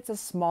 even if it's a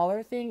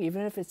smaller thing,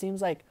 even if it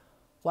seems like,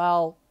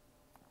 well,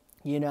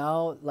 you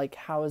know, like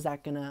how is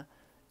that gonna?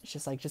 It's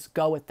just like, just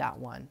go with that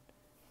one.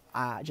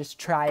 Just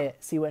try it,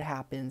 see what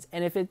happens.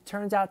 And if it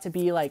turns out to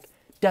be like,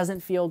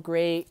 doesn't feel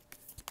great,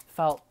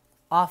 felt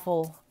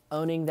awful,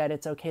 owning that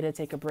it's okay to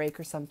take a break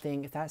or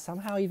something, if that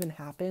somehow even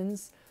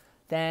happens,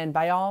 then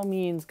by all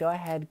means, go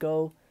ahead,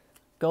 go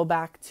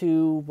back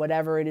to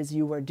whatever it is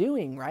you were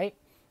doing, right?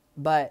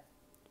 But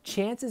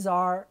chances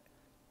are,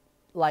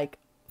 like,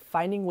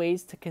 finding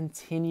ways to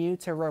continue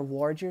to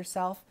reward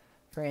yourself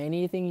for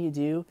anything you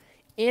do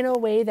in a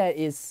way that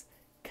is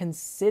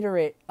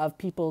considerate of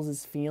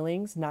people's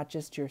feelings, not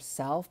just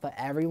yourself, but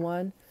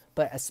everyone,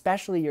 but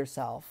especially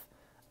yourself.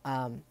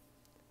 I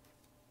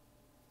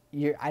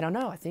don't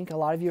know. I think a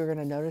lot of you are going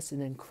to notice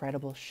an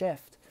incredible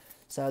shift.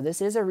 So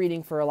this is a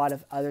reading for a lot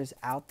of others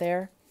out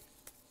there.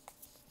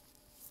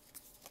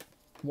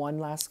 One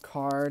last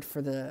card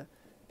for the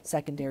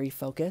secondary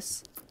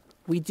focus.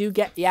 We do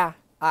get,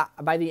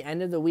 by the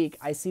end of the week,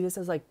 I see this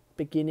as like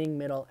beginning,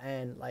 middle,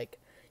 end. Like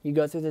you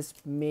go through this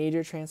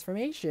major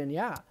transformation,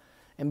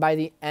 and by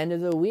the end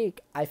of the week,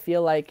 I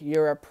feel like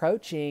you're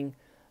approaching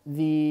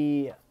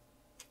the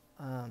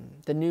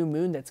new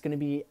moon that's going to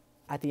be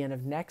at the end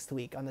of next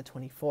week on the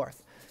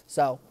 24th.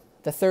 So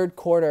the third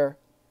quarter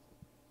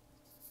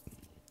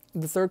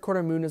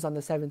moon is on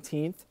the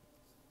 17th.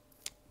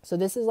 So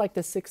this is like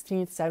the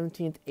 16th,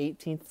 17th,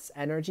 18th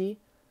energy,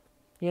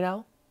 you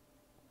know?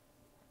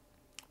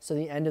 So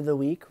the end of the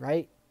week,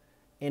 right?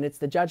 And it's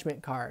the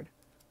Judgment card,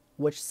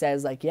 which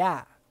says like,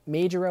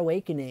 major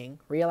awakening,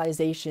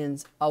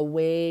 realizations, a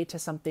way to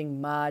something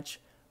much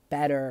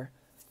better.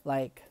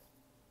 Like,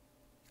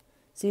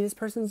 see, this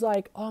person's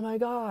like, oh my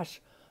gosh,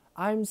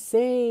 I'm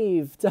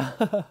saved.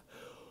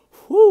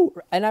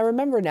 Whew. And I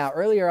remember now,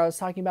 earlier I was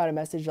talking about a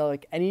message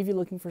like, any of you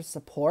looking for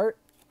support?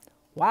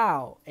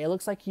 Wow, it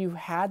looks like you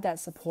had that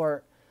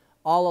support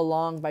all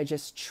along by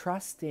just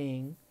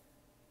trusting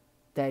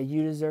that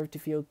you deserve to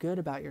feel good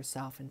about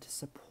yourself and to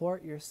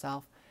support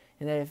yourself,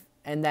 and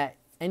that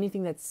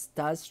anything that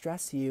does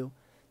stress you,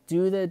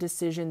 do the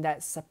decision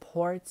that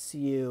supports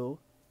you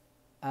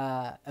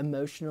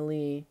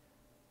emotionally,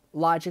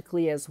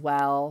 logically as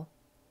well,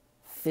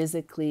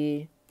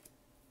 physically.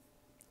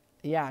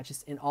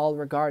 Just in all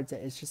regards,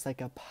 it's just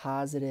like a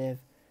positive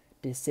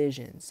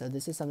decision. So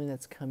this is something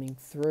that's coming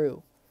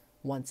through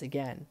once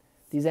again.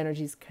 These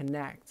energies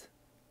connect.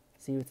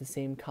 See, with the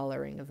same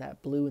coloring of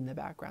that blue in the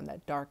background,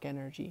 that dark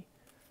energy.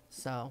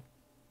 So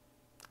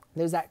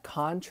there's that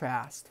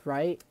contrast,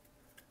 right?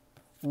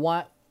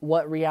 What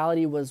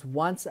reality was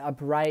once a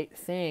bright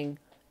thing,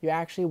 you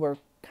actually were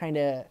kind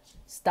of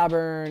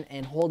stubborn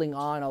and holding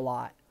on a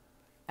lot.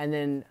 And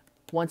then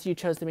once you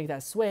chose to make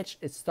that switch,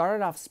 it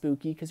started off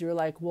spooky because you were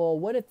like, well,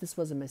 what if this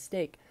was a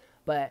mistake?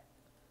 But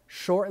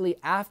shortly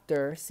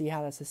after, see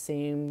how that's the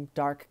same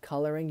dark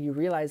coloring? You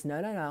realize,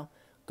 no.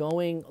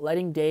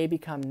 Letting day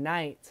become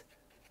night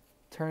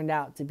turned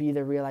out to be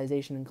the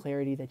realization and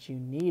clarity that you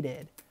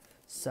needed.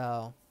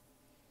 So,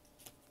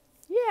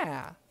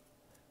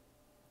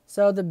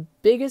 So the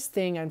biggest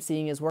thing I'm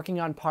seeing is working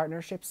on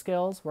partnership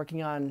skills,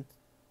 working on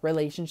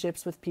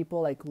relationships with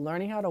people, like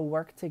learning how to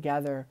work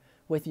together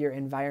with your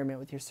environment,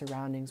 with your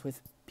surroundings,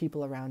 with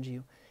people around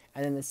you.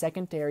 And then the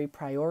secondary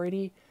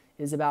priority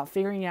is about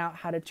figuring out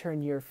how to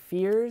turn your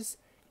fears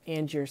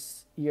and your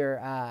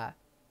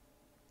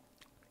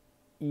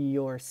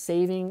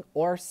saving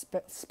or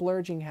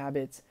splurging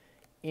habits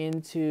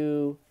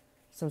into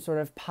some sort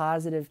of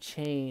positive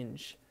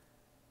change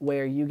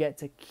where you get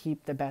to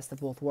keep the best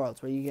of both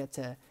worlds, where you get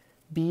to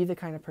be the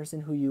kind of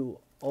person who you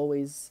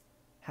always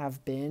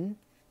have been,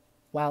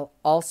 while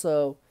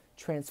also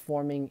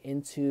transforming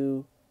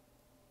into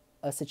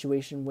a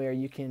situation where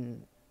you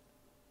can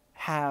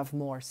have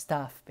more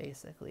stuff,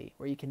 basically,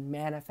 where you can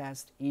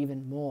manifest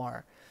even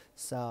more.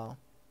 So,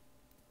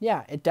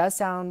 it does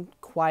sound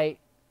quite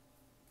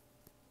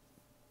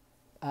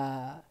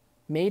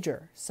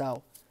major.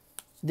 So,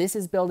 this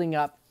is building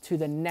up to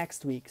the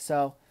next week.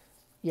 So,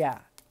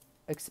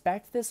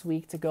 expect this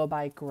week to go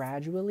by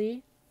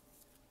gradually,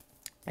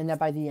 and that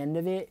by the end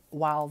of it,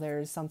 while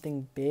there's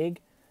something big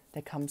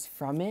that comes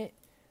from it,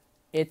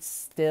 it's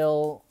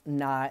still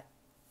not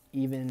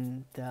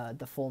even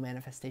the full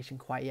manifestation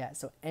quite yet.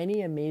 So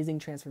any amazing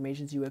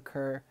transformations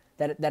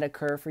that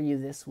occur for you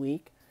this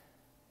week,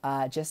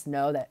 just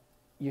know that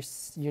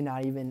you're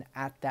not even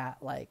at that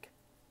like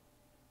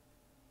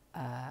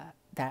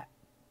that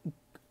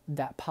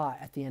pot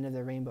at the end of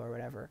the rainbow or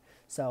whatever.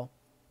 So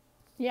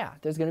yeah,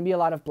 there's going to be a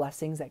lot of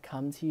blessings that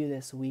come to you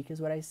this week is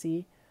what I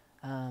see.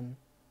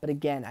 But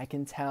again, I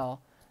can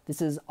tell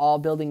this is all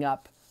building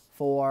up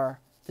for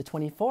the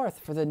 24th,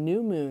 for the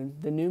new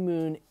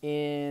moon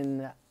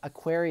in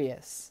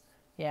Aquarius.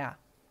 Yeah.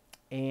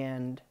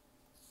 And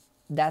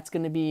that's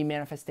going to be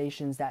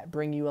manifestations that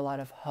bring you a lot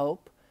of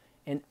hope.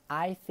 And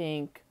I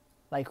think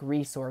like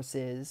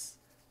resources,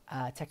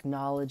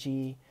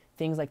 technology,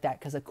 things like that,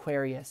 because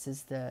Aquarius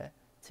is to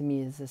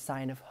me is the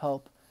sign of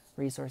hope,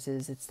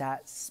 resources. It's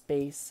that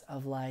space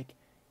of like,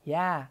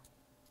 yeah,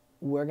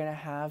 we're going to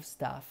have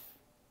stuff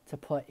to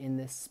put in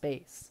this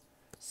space.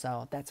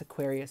 So that's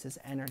Aquarius's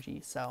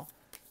energy. So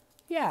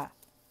yeah,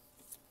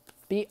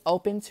 be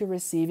open to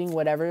receiving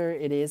whatever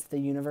it is the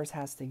universe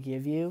has to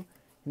give you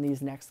in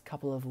these next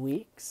couple of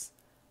weeks.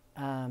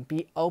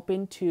 Be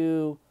open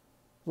to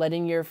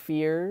letting your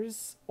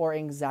fears or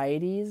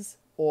anxieties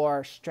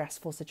or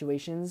stressful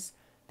situations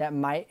that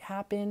might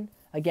happen.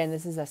 Again,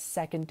 this is a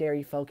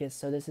secondary focus.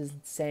 So this is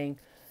saying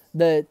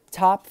the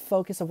top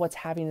focus of what's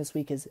happening this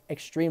week is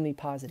extremely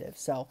positive.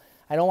 So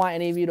I don't want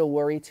any of you to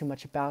worry too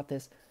much about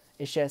this.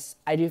 It's just,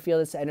 I do feel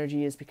this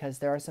energy is because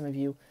there are some of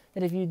you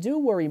that if you do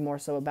worry more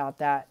so about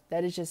that,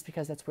 that is just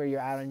because that's where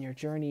you're at on your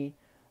journey.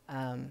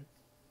 And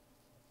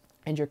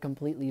you're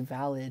completely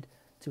valid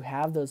to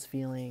have those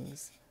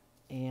feelings,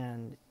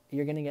 and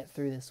you're going to get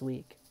through this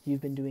week.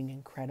 You've been doing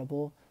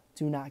incredible.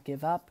 Do not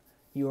give up.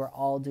 You are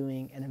all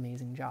doing an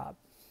amazing job.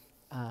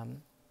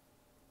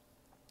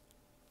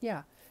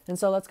 Yeah. And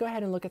so let's go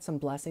ahead and look at some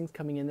blessings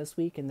coming in this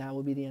week, and that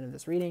will be the end of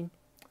this reading.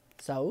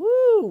 So,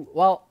 woo!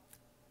 Well,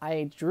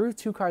 I drew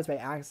 2 cards by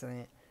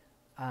accident,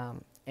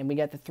 and we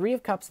get the 3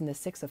 of Cups and the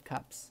 6 of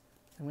Cups.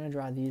 I'm going to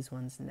draw these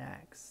ones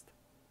next.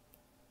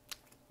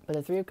 But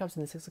the 3 of Cups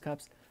and the 6 of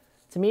Cups,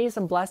 to me,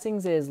 some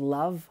blessings is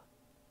love.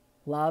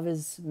 Love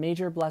is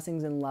major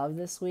blessings in love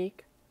this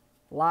week.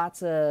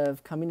 Lots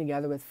of coming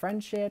together with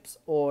friendships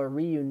or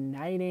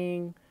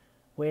reuniting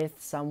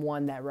with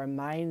someone that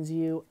reminds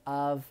you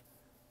of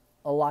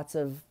lots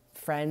of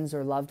friends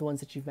or loved ones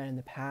that you've met in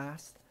the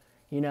past.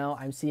 You know,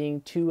 I'm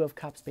seeing 2 of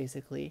Cups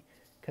basically,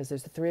 because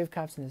there's the 3 of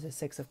Cups and there's the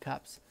 6 of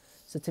Cups.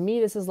 So to me,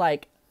 this is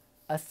like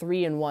a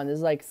 3 in 1. This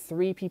is like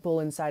 3 people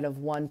inside of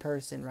one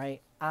person, right?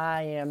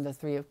 I am the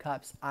 3 of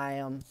Cups. I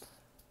am,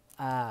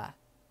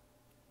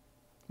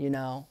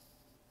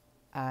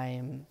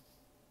 I'm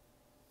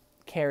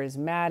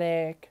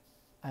charismatic,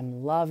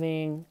 I'm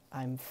loving,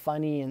 I'm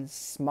funny and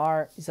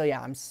smart. So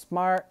yeah, I'm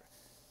smart,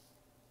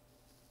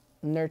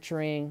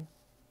 nurturing,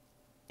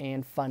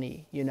 and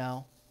funny,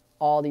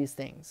 all these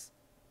things,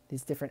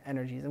 these different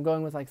energies. I'm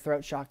going with like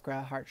throat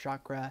chakra, heart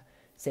chakra,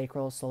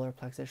 sacral, solar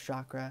plexus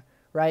chakra,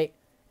 right?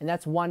 And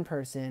that's one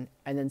person.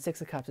 And then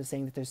 6 of Cups is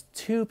saying that there's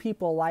 2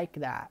 people like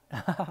that.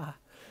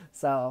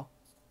 So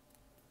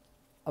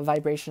a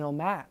vibrational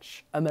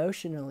match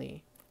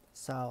emotionally.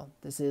 So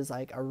this is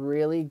like a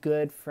really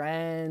good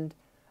friend,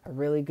 a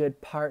really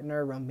good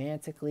partner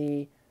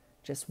romantically,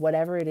 just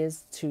whatever it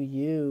is to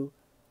you.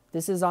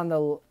 This is on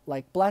the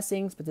like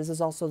blessings, but this is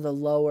also the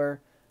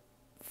lower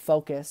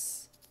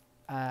focus,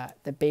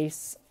 the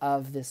base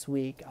of this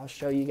week. I'll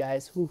show you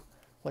guys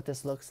what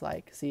this looks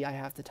like. See, I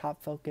have the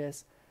top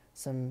focus,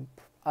 some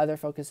other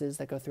focuses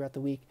that go throughout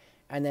the week,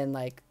 and then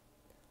like,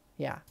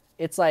 yeah,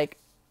 it's like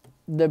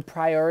the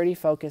priority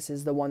focus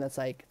is the one that's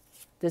like,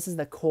 this is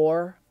the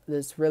core,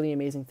 this really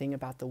amazing thing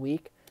about the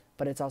week,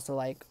 but it's also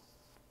like,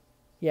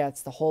 yeah,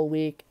 it's the whole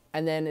week.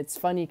 And then it's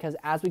funny because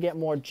as we get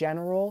more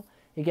general,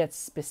 it gets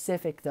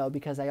specific though,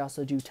 because I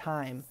also do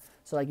time.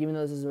 So like, even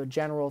though this is a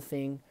general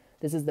thing,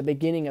 this is the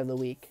beginning of the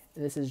week.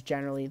 This is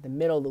generally the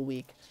middle of the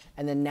week.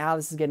 And then now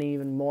this is getting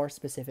even more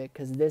specific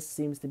because this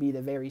seems to be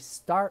the very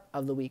start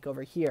of the week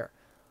over here.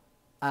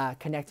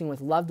 Connecting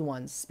with loved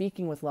ones,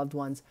 speaking with loved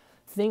ones,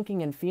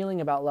 thinking and feeling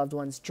about loved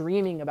ones,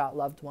 dreaming about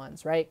loved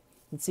ones, right?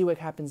 And see what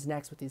happens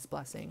next with these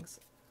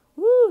blessings.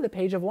 Woo, the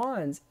Page of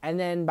Wands. And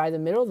then by the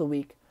middle of the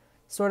week,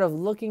 sort of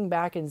looking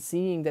back and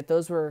seeing that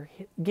those were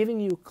giving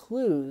you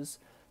clues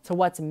to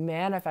what's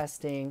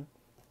manifesting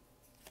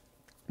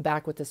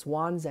back with this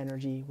Wands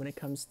energy when it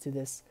comes to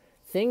this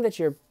thing that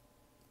you're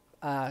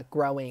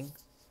growing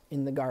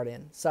in the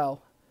garden. So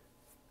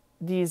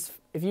these,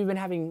 if you've been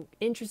having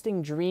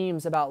interesting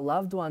dreams about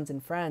loved ones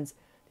and friends,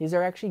 these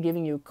are actually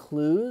giving you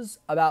clues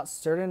about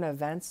certain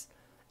events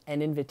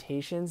and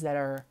invitations that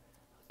are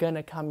going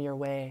to come your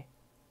way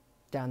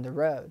down the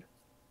road.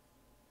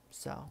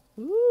 So,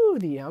 ooh,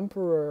 the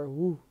Emperor.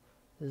 Ooh,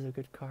 this is a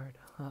good card.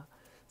 Huh?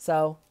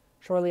 So,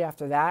 shortly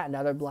after that,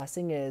 another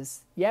blessing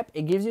is, yep,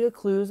 it gives you the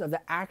clues of the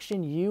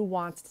action you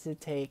want to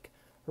take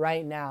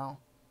right now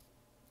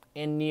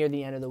and near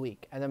the end of the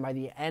week. And then by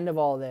the end of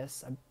all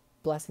this, a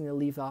blessing to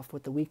leave off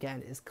with the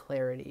weekend is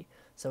clarity.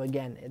 So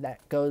again,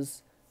 that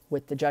goes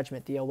with the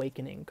Judgment, the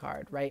Awakening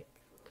card, right?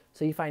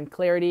 So you find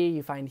clarity,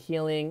 you find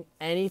healing,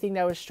 anything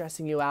that was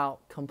stressing you out,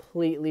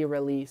 completely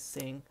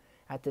releasing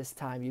at this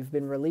time. You've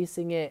been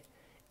releasing it,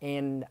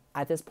 and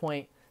at this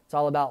point, It's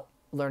all about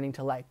learning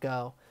to let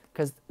go.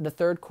 Because the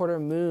third quarter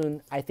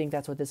moon, I think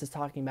that's what this is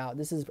talking about.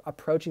 This is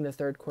approaching the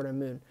third quarter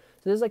moon.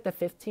 So this is like the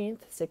 15th,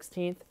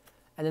 16th,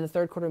 and then the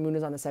third quarter moon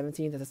is on the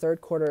 17th. And the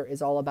third quarter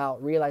is all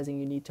about realizing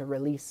you need to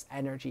release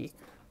energy,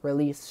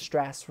 release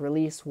stress,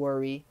 release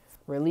worry,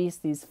 release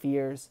these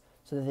fears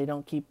so that they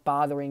don't keep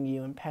bothering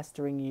you and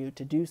pestering you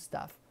to do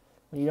stuff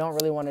when you don't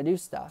really want to do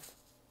stuff.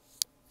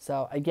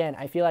 So again,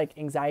 I feel like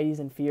anxieties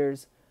and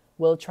fears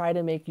will try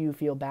to make you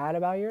feel bad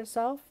about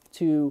yourself,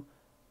 to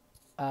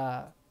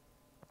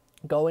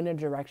go in a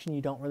direction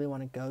you don't really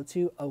want to go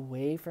to,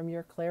 away from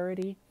your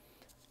clarity.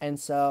 And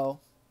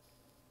so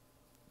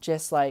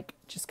just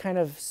kind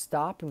of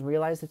stop and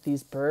realize that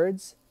these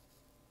birds,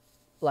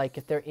 like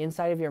if they're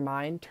inside of your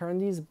mind, turn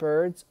these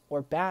birds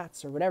or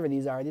bats or whatever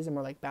these are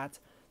more like bats,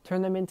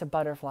 turn them into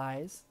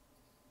butterflies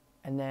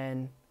and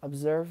then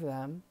observe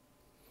them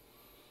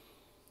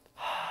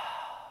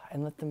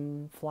and let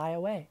them fly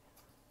away,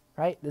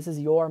 right? This is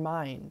your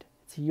mind.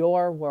 It's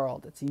your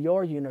world. It's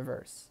your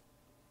universe.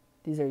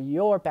 These are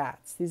your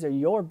bats. These are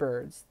your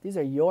birds. These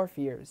are your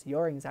fears,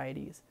 your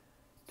anxieties.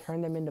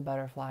 Turn them into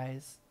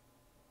butterflies.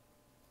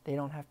 They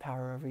don't have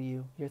power over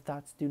you. Your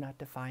thoughts do not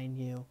define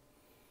you.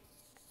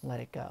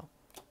 Let it go.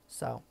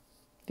 So,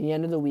 the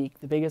end of the week,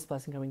 the biggest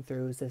blessing coming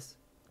through is this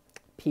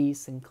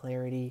peace and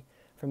clarity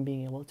from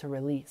being able to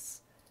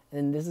release.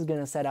 And this is going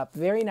to set up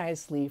very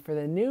nicely for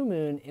the new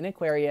moon in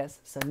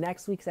Aquarius. So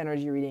next week's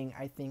energy reading,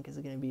 I think, is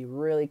going to be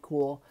really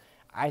cool.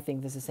 I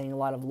think this is saying a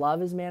lot of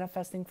love is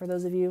manifesting for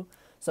those of you.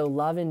 So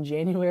love in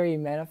January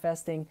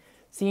manifesting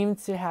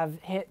seems to have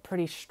hit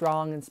pretty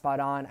strong and spot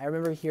on. I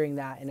remember hearing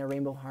that in a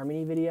Rainbow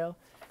Harmony video.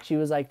 She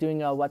was like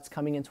doing a what's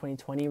coming in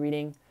 2020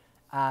 reading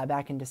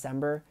back in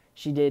December.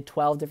 She did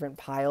 12 different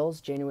piles,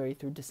 January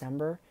through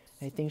December.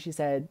 I think she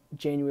said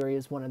January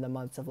is one of the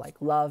months of like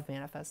love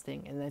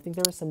manifesting. And I think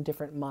there were some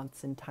different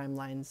months and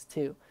timelines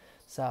too.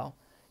 So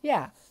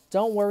yeah,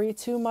 don't worry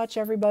too much,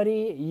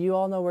 everybody. You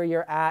all know where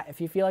you're at. If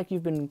you feel like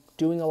you've been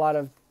doing a lot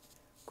of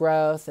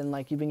growth and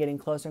like you've been getting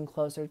closer and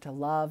closer to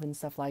love and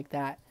stuff like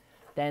that,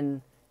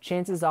 then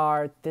chances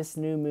are this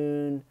new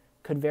moon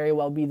could very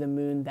well be the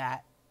moon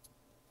that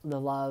the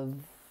love,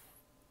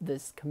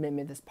 this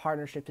commitment, this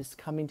partnership, this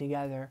coming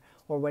together,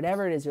 or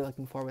whatever it is you're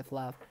looking for with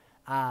love,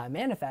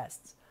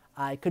 manifests.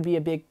 It could be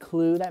a big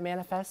clue that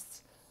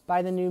manifests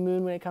by the new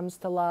moon when it comes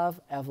to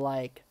love, of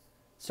like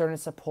certain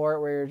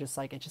support where you're just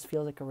like, it just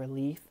feels like a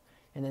relief.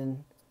 And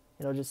then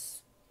it'll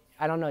just,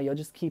 I don't know, you'll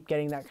just keep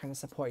getting that kind of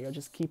support. You'll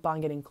just keep on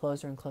getting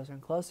closer and closer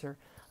and closer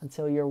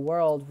until your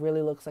world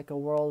really looks like a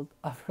world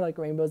of like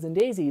rainbows and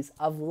daisies,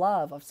 of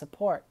love, of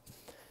support.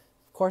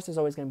 Of course, there's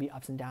always going to be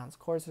ups and downs. Of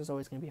course, there's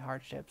always going to be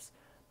hardships.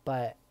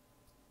 But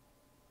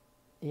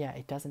yeah,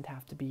 it doesn't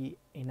have to be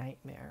a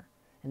nightmare.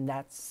 And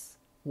that's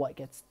what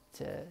gets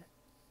to,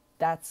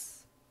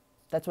 that's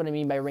what I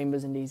mean by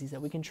rainbows and daisies,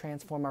 that we can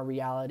transform our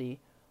reality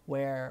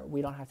where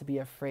we don't have to be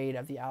afraid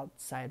of the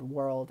outside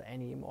world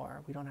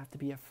anymore. We don't have to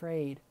be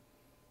afraid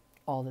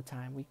all the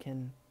time. We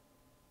can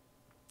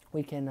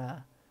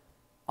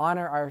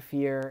honor our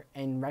fear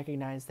and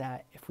recognize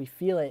that if we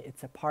feel it,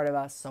 it's a part of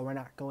us, so we're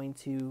not going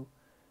to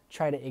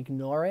try to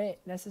ignore it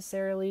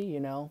necessarily, you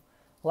know.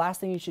 The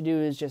last thing you should do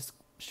is just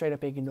straight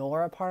up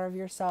ignore a part of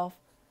yourself,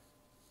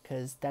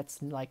 because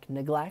that's like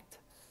neglect.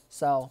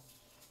 So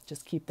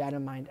just keep that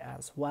in mind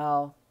as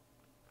well.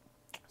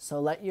 So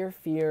let your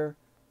fear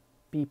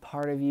be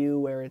part of you,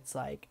 where it's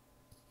like,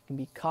 you can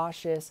be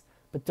cautious,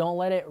 but don't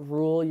let it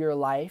rule your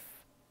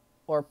life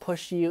or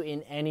push you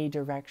in any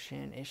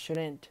direction. It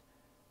shouldn't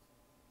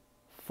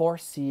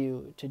force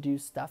you to do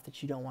stuff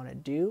that you don't want to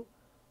do,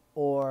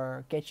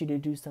 or get you to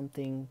do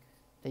something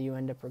that you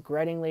end up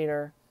regretting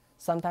later.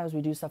 Sometimes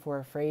we do stuff we're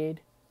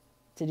afraid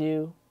to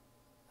do,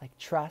 like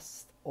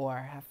trust or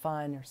have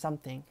fun or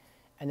something,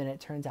 and then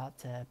it turns out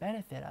to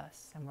benefit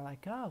us. And we're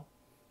like, oh,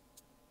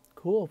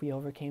 cool, we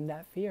overcame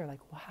that fear. Like,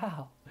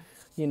 wow,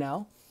 you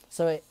know?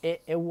 So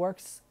it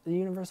works, the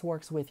universe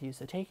works with you.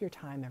 So take your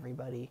time,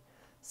 everybody.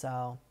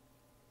 So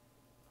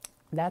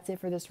that's it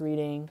for this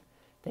reading.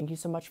 Thank you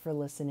so much for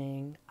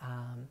listening.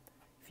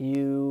 If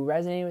you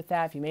resonate with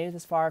that, if you made it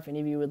this far, if any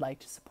of you would like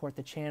to support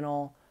the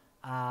channel,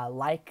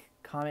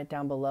 comment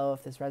down below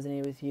if this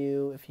resonated with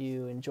you, if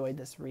you enjoyed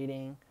this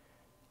reading.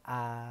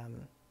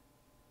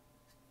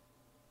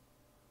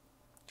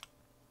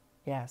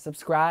 Yeah,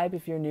 subscribe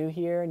if you're new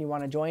here and you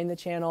want to join the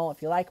channel.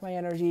 If you like my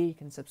energy, you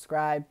can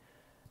subscribe.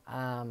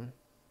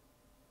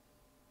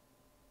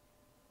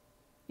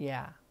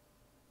 Yeah.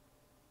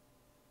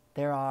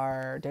 There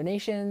are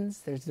donations.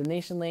 There's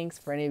donation links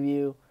for any of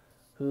you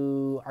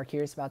who are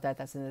curious about that.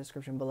 That's in the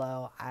description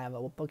below. I have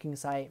a booking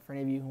site for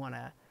any of you who want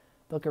to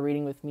book a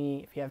reading with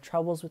me. If you have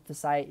troubles with the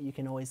site, you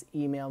can always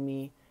email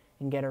me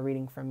and get a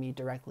reading from me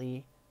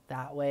directly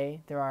that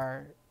way. There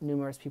are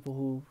numerous people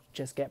who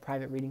just get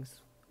private readings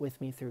with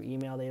me through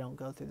email. They don't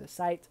go through the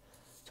site.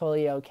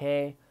 Totally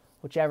okay.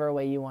 Whichever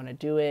way you want to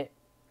do it,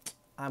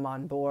 I'm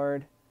on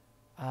board.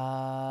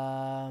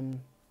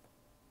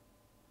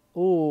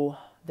 Ooh,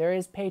 there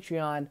is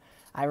Patreon.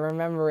 I'm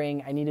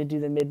remembering I need to do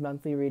the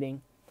mid-monthly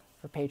reading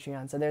for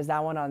Patreon. So there's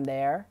that one on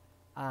there,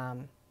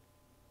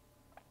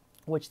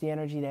 which the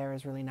energy there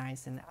is really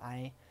nice, and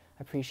I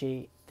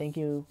appreciate. Thank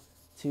you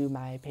to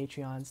my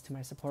Patreons, to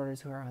my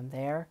supporters who are on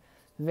there.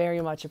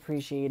 Very much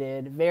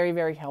appreciated. Very,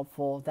 very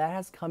helpful. That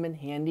has come in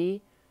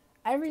handy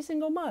every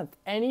single month.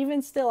 And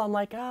even still, I'm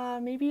like,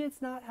 maybe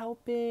it's not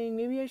helping.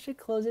 Maybe I should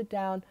close it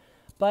down.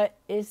 But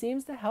it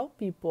seems to help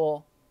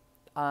people.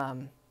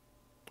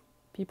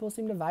 People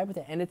seem to vibe with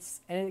it, and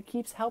it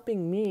keeps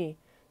helping me.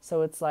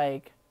 So it's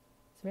like,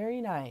 it's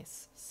very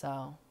nice.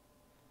 So,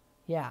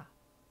 yeah.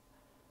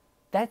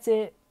 That's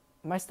it.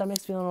 My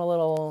stomach's feeling a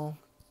little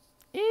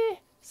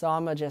so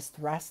I'm gonna just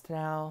rest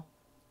now.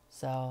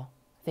 So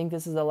I think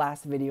this is the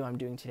last video I'm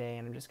doing today,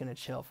 and I'm just gonna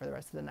chill for the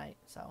rest of the night.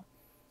 So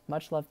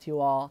much love to you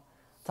all.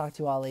 Talk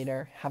to you all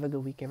later. Have a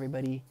good week,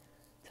 everybody.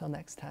 Till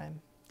next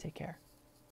time, take care.